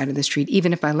else's side of the street,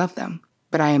 even if I love them.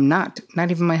 But I am not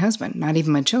even my husband, not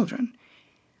even my children.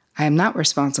 I am not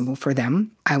responsible for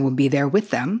them. I will be there with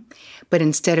them. But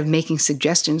instead of making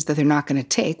suggestions that they're not going to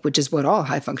take, which is what all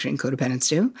high-functioning codependents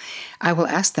do, I will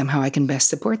ask them how I can best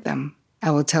support them.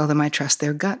 I will tell them I trust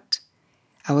their gut.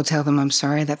 I will tell them I'm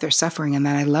sorry that they're suffering and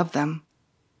that I love them.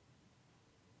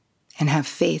 And have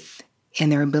faith in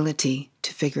their ability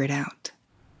to figure it out.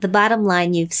 The bottom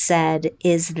line you've said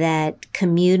is that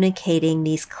communicating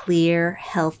these clear,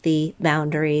 healthy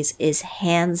boundaries is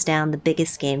hands down the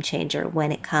biggest game changer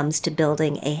when it comes to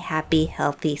building a happy,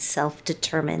 healthy,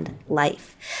 self-determined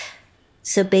life.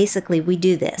 So basically, we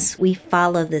do this. We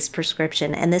follow this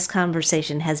prescription, and this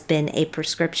conversation has been a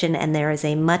prescription, and there is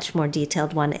a much more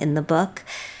detailed one in the book.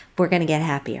 We're going to get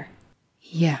happier.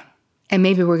 Yeah. And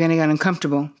maybe we're going to get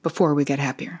uncomfortable before we get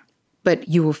happier. But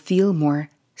you will feel more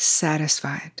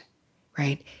satisfied,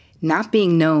 right? Not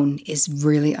being known is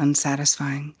really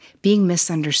unsatisfying. Being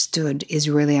misunderstood is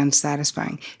really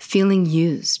unsatisfying. Feeling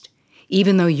used,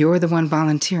 even though you're the one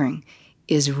volunteering,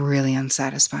 is really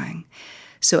unsatisfying.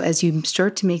 So as you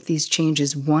start to make these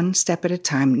changes one step at a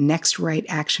time, next right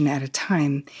action at a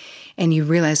time, and you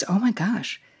realize, oh my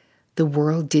gosh, the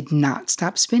world did not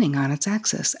stop spinning on its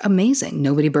axis. Amazing.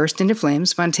 Nobody burst into flames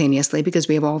spontaneously because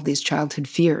we have all of these childhood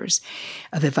fears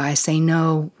of if I say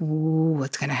no,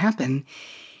 what's going to happen?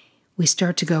 We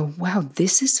start to go, wow,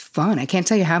 this is fun. I can't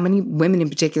tell you how many women in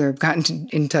particular have gotten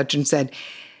in touch and said,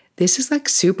 this is like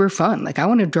super fun. Like I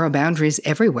want to draw boundaries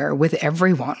everywhere with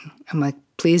everyone. I'm like,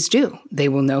 please do. They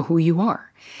will know who you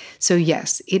are. So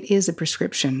yes, it is a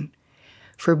prescription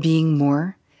for being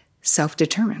more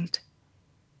self-determined.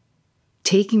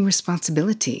 Taking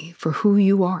responsibility for who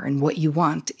you are and what you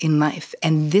want in life.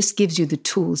 And this gives you the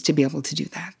tools to be able to do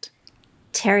that.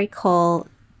 Terry Cole,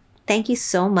 Thank you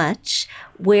so much.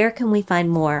 Where can we find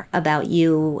more about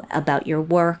you, about your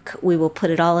work? We will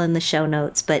put it all in the show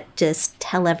notes, but just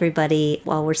tell everybody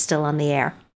while we're still on the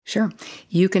air. Sure.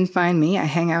 You can find me. I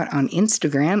hang out on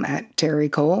Instagram at Terry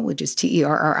Cole, which is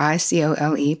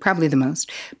TerriCole, probably the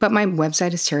most. But my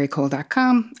website is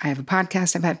terrycole.com. I have a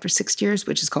podcast I've had for 6 years,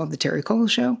 which is called The Terry Cole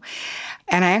Show.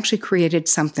 And I actually created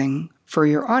something for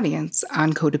your audience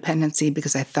on codependency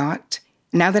because I thought,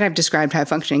 now that I've described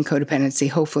high-functioning codependency,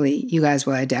 hopefully you guys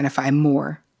will identify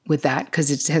more with that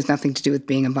because it has nothing to do with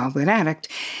being involved with an addict.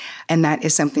 And that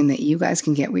is something that you guys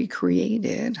can get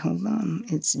recreated. Hold on.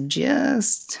 It's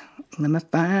just, let me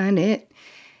find it,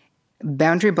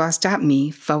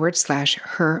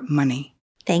 boundaryboss.me/her money.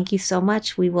 Thank you so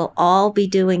much. We will all be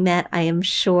doing that, I am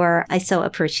sure. I so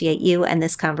appreciate you and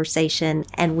this conversation.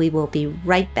 And we will be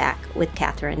right back with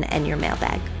Catherine and your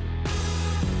mailbag.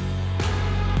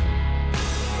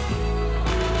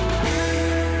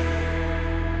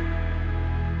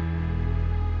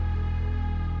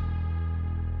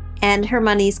 And Her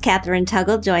Money's Catherine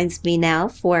Tuggle joins me now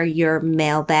for your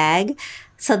mailbag.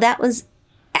 So that was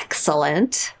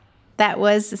excellent. That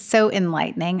was so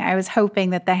enlightening. I was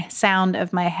hoping that the sound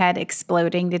of my head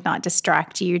exploding did not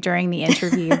distract you during the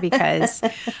interview because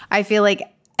I feel like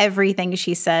everything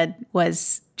she said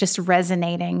was just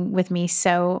resonating with me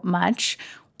so much.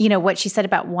 You know, what she said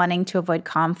about wanting to avoid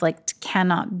conflict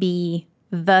cannot be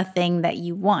the thing that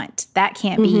you want. That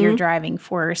can't be your driving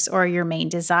force or your main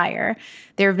desire.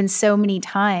 There have been so many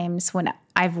times when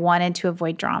I've wanted to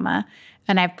avoid drama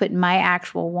and I've put my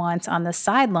actual wants on the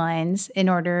sidelines in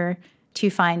order to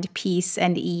find peace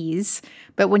and ease.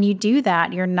 But when you do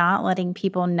that, you're not letting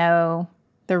people know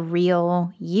the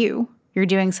real you. You're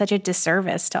doing such a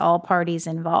disservice to all parties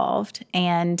involved.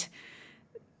 And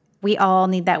we all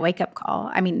need that wake-up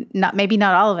call. I mean, maybe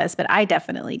not all of us, but I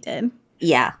definitely did.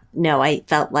 Yeah, no, I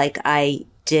felt like I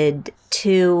did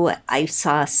too. I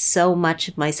saw so much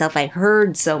of myself. I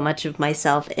heard so much of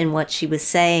myself in what she was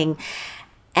saying.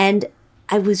 And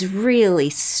I was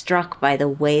really struck by the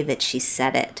way that she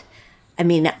said it. I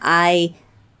mean, I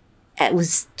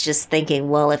was just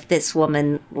thinking, well, if this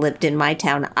woman lived in my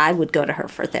town, I would go to her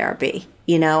for therapy.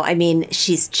 You know, I mean,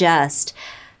 she's just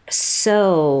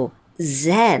so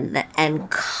zen and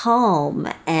calm,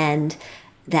 and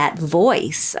that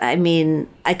voice. I mean,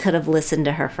 I could have listened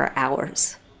to her for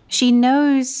hours. She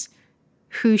knows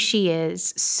who she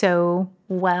is so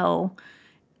well.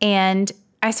 And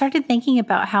I started thinking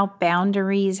about how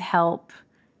boundaries help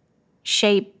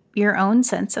shape your own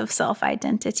sense of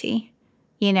self-identity.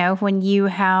 You know, when you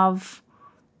have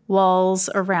walls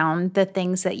around the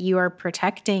things that you are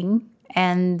protecting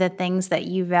and the things that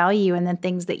you value and the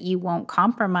things that you won't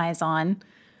compromise on,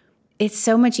 it's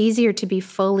so much easier to be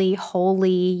fully,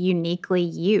 wholly, uniquely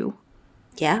you.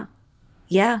 Yeah.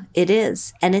 Yeah, it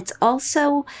is. And it's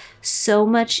also so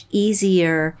much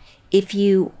easier if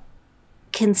you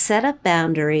can set up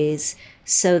boundaries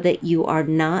so that you are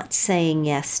not saying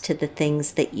yes to the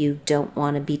things that you don't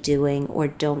want to be doing or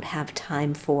don't have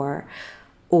time for,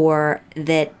 or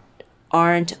that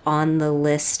aren't on the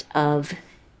list of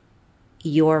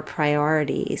your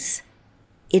priorities.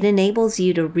 It enables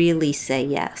you to really say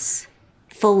yes.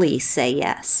 Fully say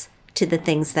yes to the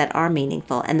things that are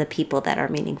meaningful and the people that are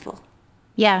meaningful.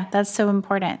 Yeah, that's so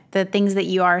important. The things that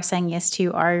you are saying yes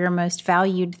to are your most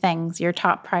valued things, your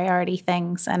top priority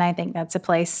things. And I think that's a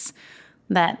place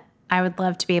that I would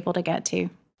love to be able to get to.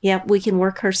 Yeah, we can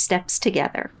work her steps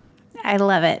together. I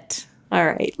love it. All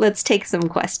right, let's take some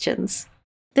questions.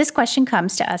 This question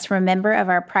comes to us from a member of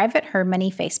our private Her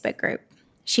Money Facebook group.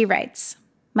 She writes,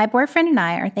 "My boyfriend and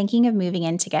I are thinking of moving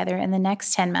in together in the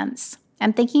next 10 months.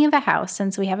 I'm thinking of a house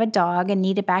since we have a dog and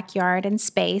need a backyard and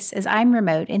space as I'm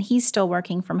remote and he's still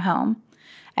working from home.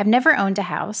 I've never owned a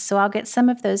house, so I'll get some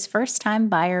of those first-time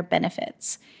buyer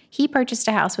benefits. He purchased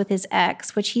a house with his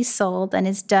ex, which he sold and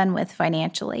is done with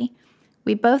financially.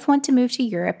 We both want to move to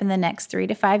Europe in the next 3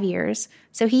 to 5 years,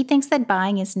 so he thinks that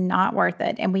buying is not worth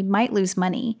it and we might lose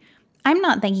money. I'm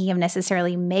not thinking of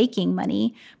necessarily making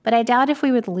money, but I doubt if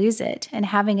we would lose it, and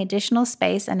having additional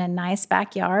space and a nice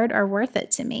backyard are worth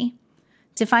it to me.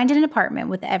 To find an apartment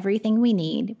with everything we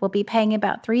need, we'll be paying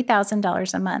about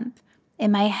 $3,000 a month. In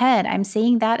my head, I'm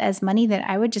seeing that as money that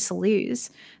I would just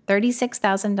lose,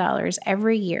 $36,000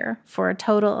 every year for a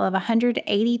total of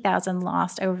 $180,000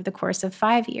 lost over the course of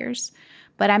 5 years.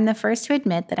 But I'm the first to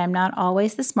admit that I'm not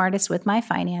always the smartest with my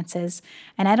finances,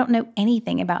 and I don't know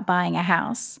anything about buying a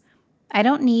house. I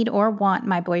don't need or want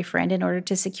my boyfriend in order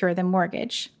to secure the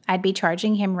mortgage. I'd be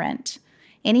charging him rent.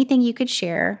 Anything you could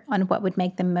share on what would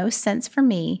make the most sense for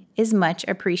me is much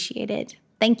appreciated.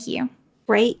 Thank you."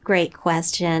 Great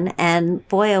question. And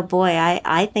boy, oh boy,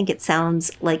 I think it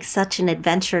sounds like such an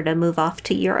adventure to move off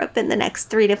to Europe in the next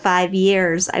 3 to 5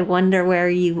 years. I wonder where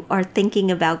you are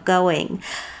thinking about going.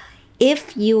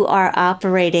 If you are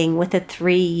operating with a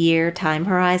 3-year time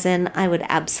horizon, I would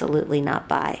absolutely not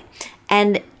buy.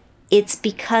 And it's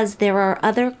because there are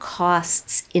other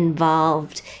costs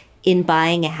involved in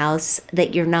buying a house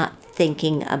that you're not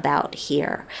thinking about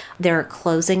here. There are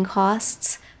closing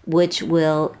costs, which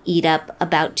will eat up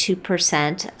about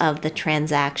 2% of the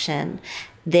transaction.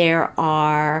 There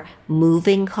are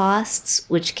moving costs,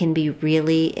 which can be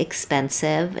really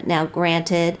expensive. Now,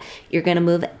 granted, you're going to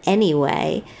move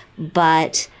anyway,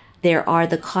 but there are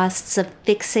the costs of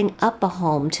fixing up a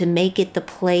home to make it the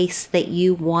place that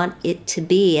you want it to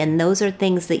be. And those are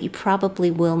things that you probably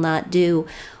will not do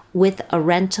with a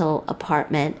rental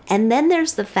apartment. And then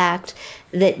there's the fact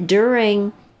that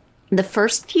during the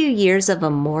first few years of a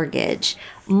mortgage,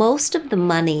 most of the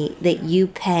money that you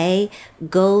pay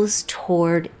goes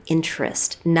toward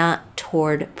interest, not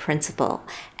toward principal.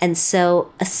 And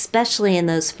so, especially in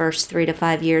those first 3 to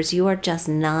 5 years, you are just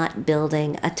not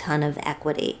building a ton of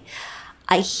equity.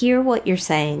 I hear what you're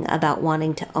saying about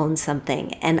wanting to own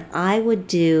something, and I would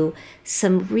do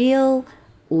some real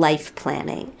life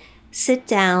planning. Sit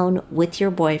down with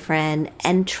your boyfriend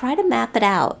and try to map it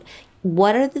out.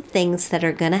 What are the things that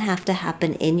are going to have to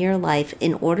happen in your life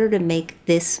in order to make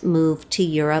this move to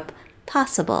Europe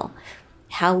possible?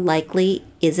 How likely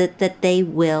is it that they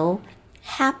will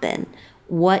happen?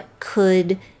 What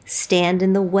could stand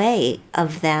in the way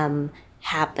of them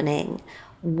happening?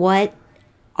 What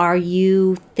are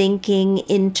you thinking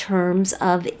in terms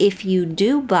of, if you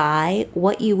do buy,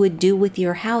 what you would do with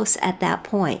your house at that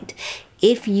point?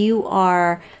 If you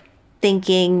are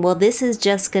thinking, well, this is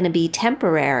just going to be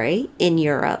temporary in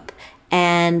Europe,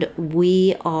 and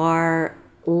we are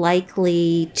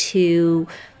likely to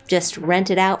just rent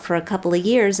it out for a couple of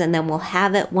years and then we'll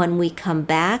have it when we come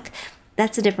back,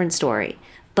 that's a different story.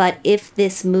 But if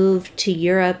this move to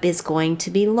Europe is going to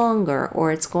be longer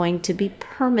or it's going to be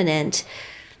permanent,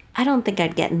 I don't think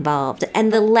I'd get involved.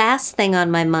 And the last thing on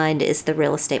my mind is the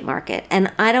real estate market. And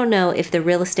I don't know if the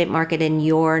real estate market in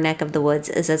your neck of the woods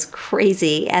is as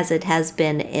crazy as it has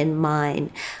been in mine,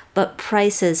 but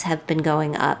prices have been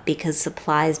going up because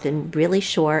supply has been really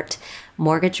short.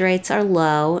 Mortgage rates are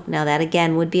low. Now that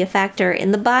again would be a factor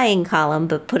in the buying column,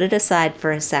 but put it aside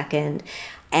for a second.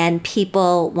 And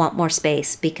people want more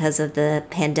space because of the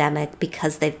pandemic,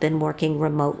 because they've been working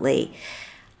remotely.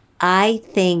 I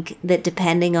think that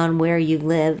depending on where you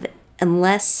live,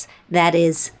 unless that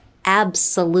is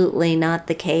absolutely not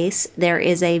the case, there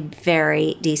is a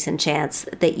very decent chance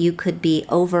that you could be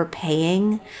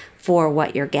overpaying for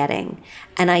what you're getting.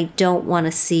 And I don't want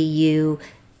to see you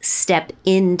step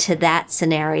into that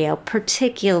scenario,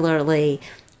 particularly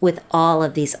with all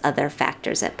of these other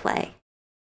factors at play.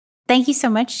 Thank you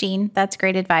so much, Jean. That's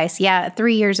great advice. Yeah,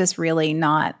 3 years is really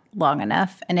not long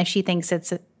enough. And if she thinks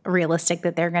it's realistic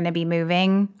that they're going to be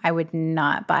moving, I would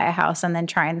not buy a house and then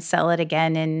try and sell it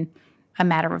again in a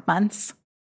matter of months.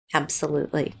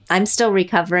 Absolutely. I'm still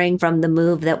recovering from the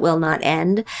move that will not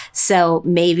end. So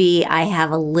maybe I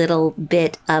have a little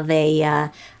bit of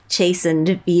a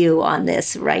chastened view on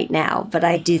this right now. But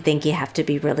I do think you have to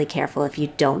be really careful if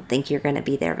you don't think you're going to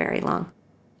be there very long.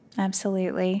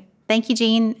 Absolutely. Thank you,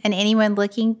 Jean. And anyone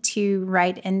looking to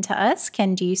write into us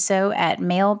can do so at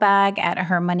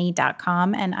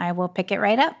mailbag@hermoney.com, and I will pick it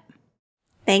right up.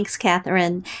 Thanks,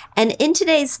 Catherine. And in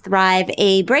today's Thrive,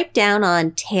 a breakdown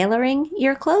on tailoring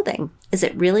your clothing. Is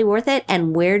it really worth it?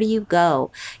 And where do you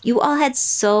go? You all had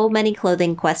so many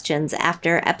clothing questions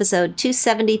after episode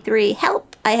 273. Help!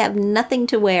 I have nothing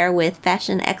to wear with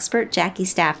fashion expert Jackie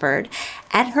Stafford.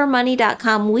 At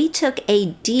hermoney.com, we took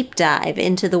a deep dive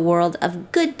into the world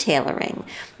of good tailoring.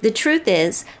 The truth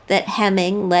is that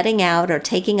hemming, letting out, or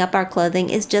taking up our clothing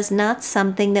is just not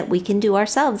something that we can do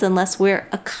ourselves unless we're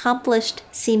accomplished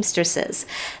seamstresses.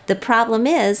 The problem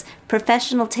is,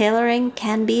 professional tailoring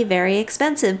can be very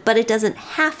expensive, but it doesn't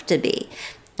have to be.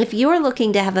 If you're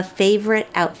looking to have a favorite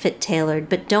outfit tailored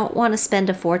but don't want to spend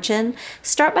a fortune,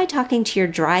 start by talking to your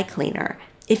dry cleaner.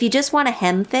 If you just want a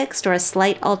hem fixed or a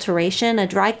slight alteration, a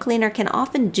dry cleaner can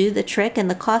often do the trick and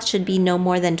the cost should be no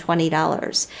more than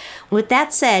 $20. With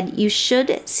that said, you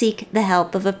should seek the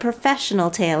help of a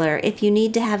professional tailor if you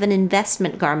need to have an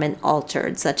investment garment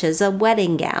altered, such as a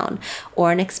wedding gown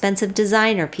or an expensive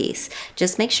designer piece.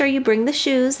 Just make sure you bring the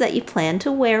shoes that you plan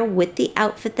to wear with the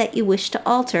outfit that you wish to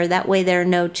alter. That way there are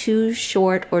no too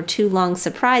short or too long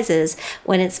surprises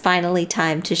when it's finally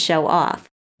time to show off.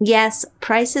 Yes,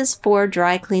 prices for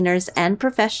dry cleaners and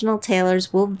professional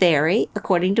tailors will vary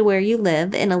according to where you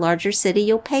live. In a larger city,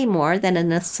 you'll pay more than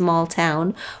in a small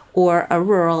town or a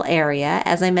rural area.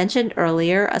 As I mentioned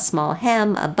earlier, a small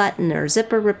hem, a button or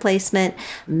zipper replacement,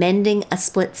 mending a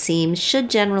split seam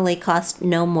should generally cost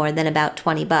no more than about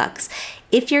 $20.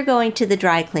 If you're going to the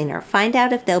dry cleaner, find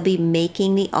out if they'll be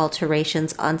making the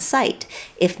alterations on site.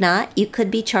 If not, you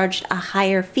could be charged a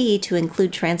higher fee to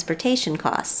include transportation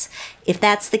costs. If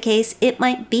that's the case, it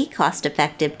might be cost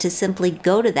effective to simply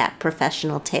go to that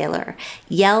professional tailor.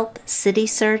 Yelp, City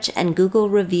Search, and Google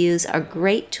reviews are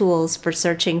great tools for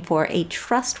searching for a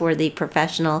trustworthy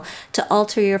professional to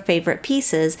alter your favorite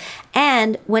pieces.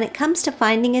 And when it comes to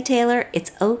finding a tailor,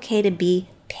 it's okay to be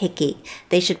picky.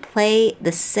 They should play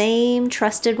the same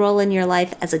trusted role in your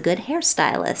life as a good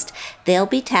hairstylist. They'll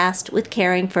be tasked with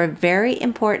caring for very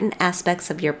important aspects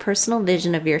of your personal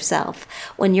vision of yourself.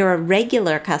 When you're a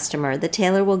regular customer, the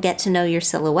tailor will get to know your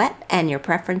silhouette and your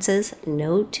preferences.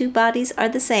 No two bodies are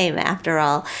the same, after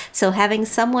all. So having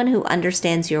someone who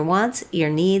understands your wants, your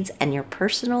needs, and your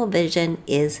personal vision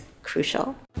is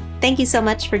crucial. Thank you so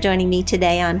much for joining me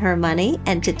today on Her Money,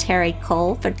 and to Terry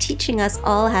Cole for teaching us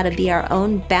all how to be our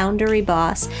own boundary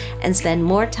boss and spend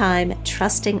more time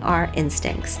trusting our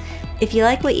instincts. If you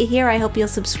like what you hear, I hope you'll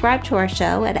subscribe to our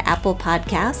show at Apple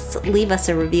Podcasts. Leave us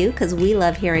a review because we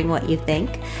love hearing what you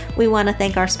think. We want to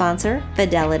thank our sponsor,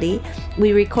 Fidelity.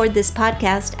 We record this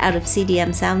podcast out of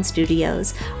CDM Sound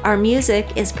Studios. Our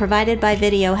music is provided by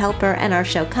Video Helper, and our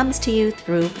show comes to you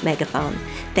through Megaphone.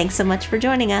 Thanks so much for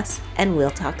joining us, and we'll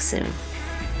talk soon.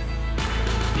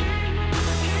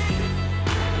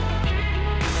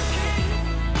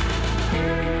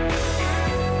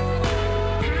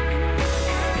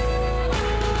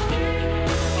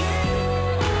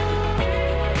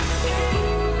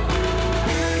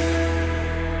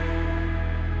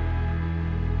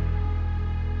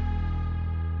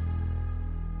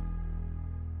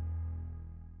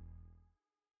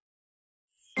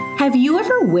 Have you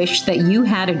ever wished that you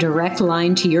had a direct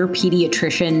line to your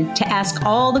pediatrician to ask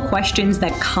all the questions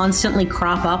that constantly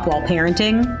crop up while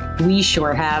parenting? We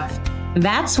sure have.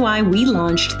 That's why we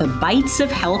launched the Bites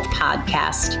of Health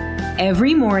podcast.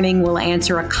 Every morning, we'll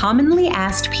answer a commonly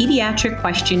asked pediatric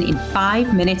question in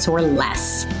 5 minutes or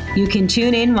less. You can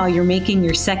tune in while you're making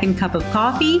your second cup of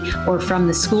coffee or from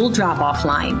the school drop-off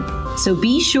line. So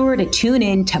be sure to tune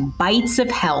in to Bites of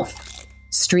Health,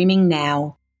 streaming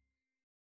now.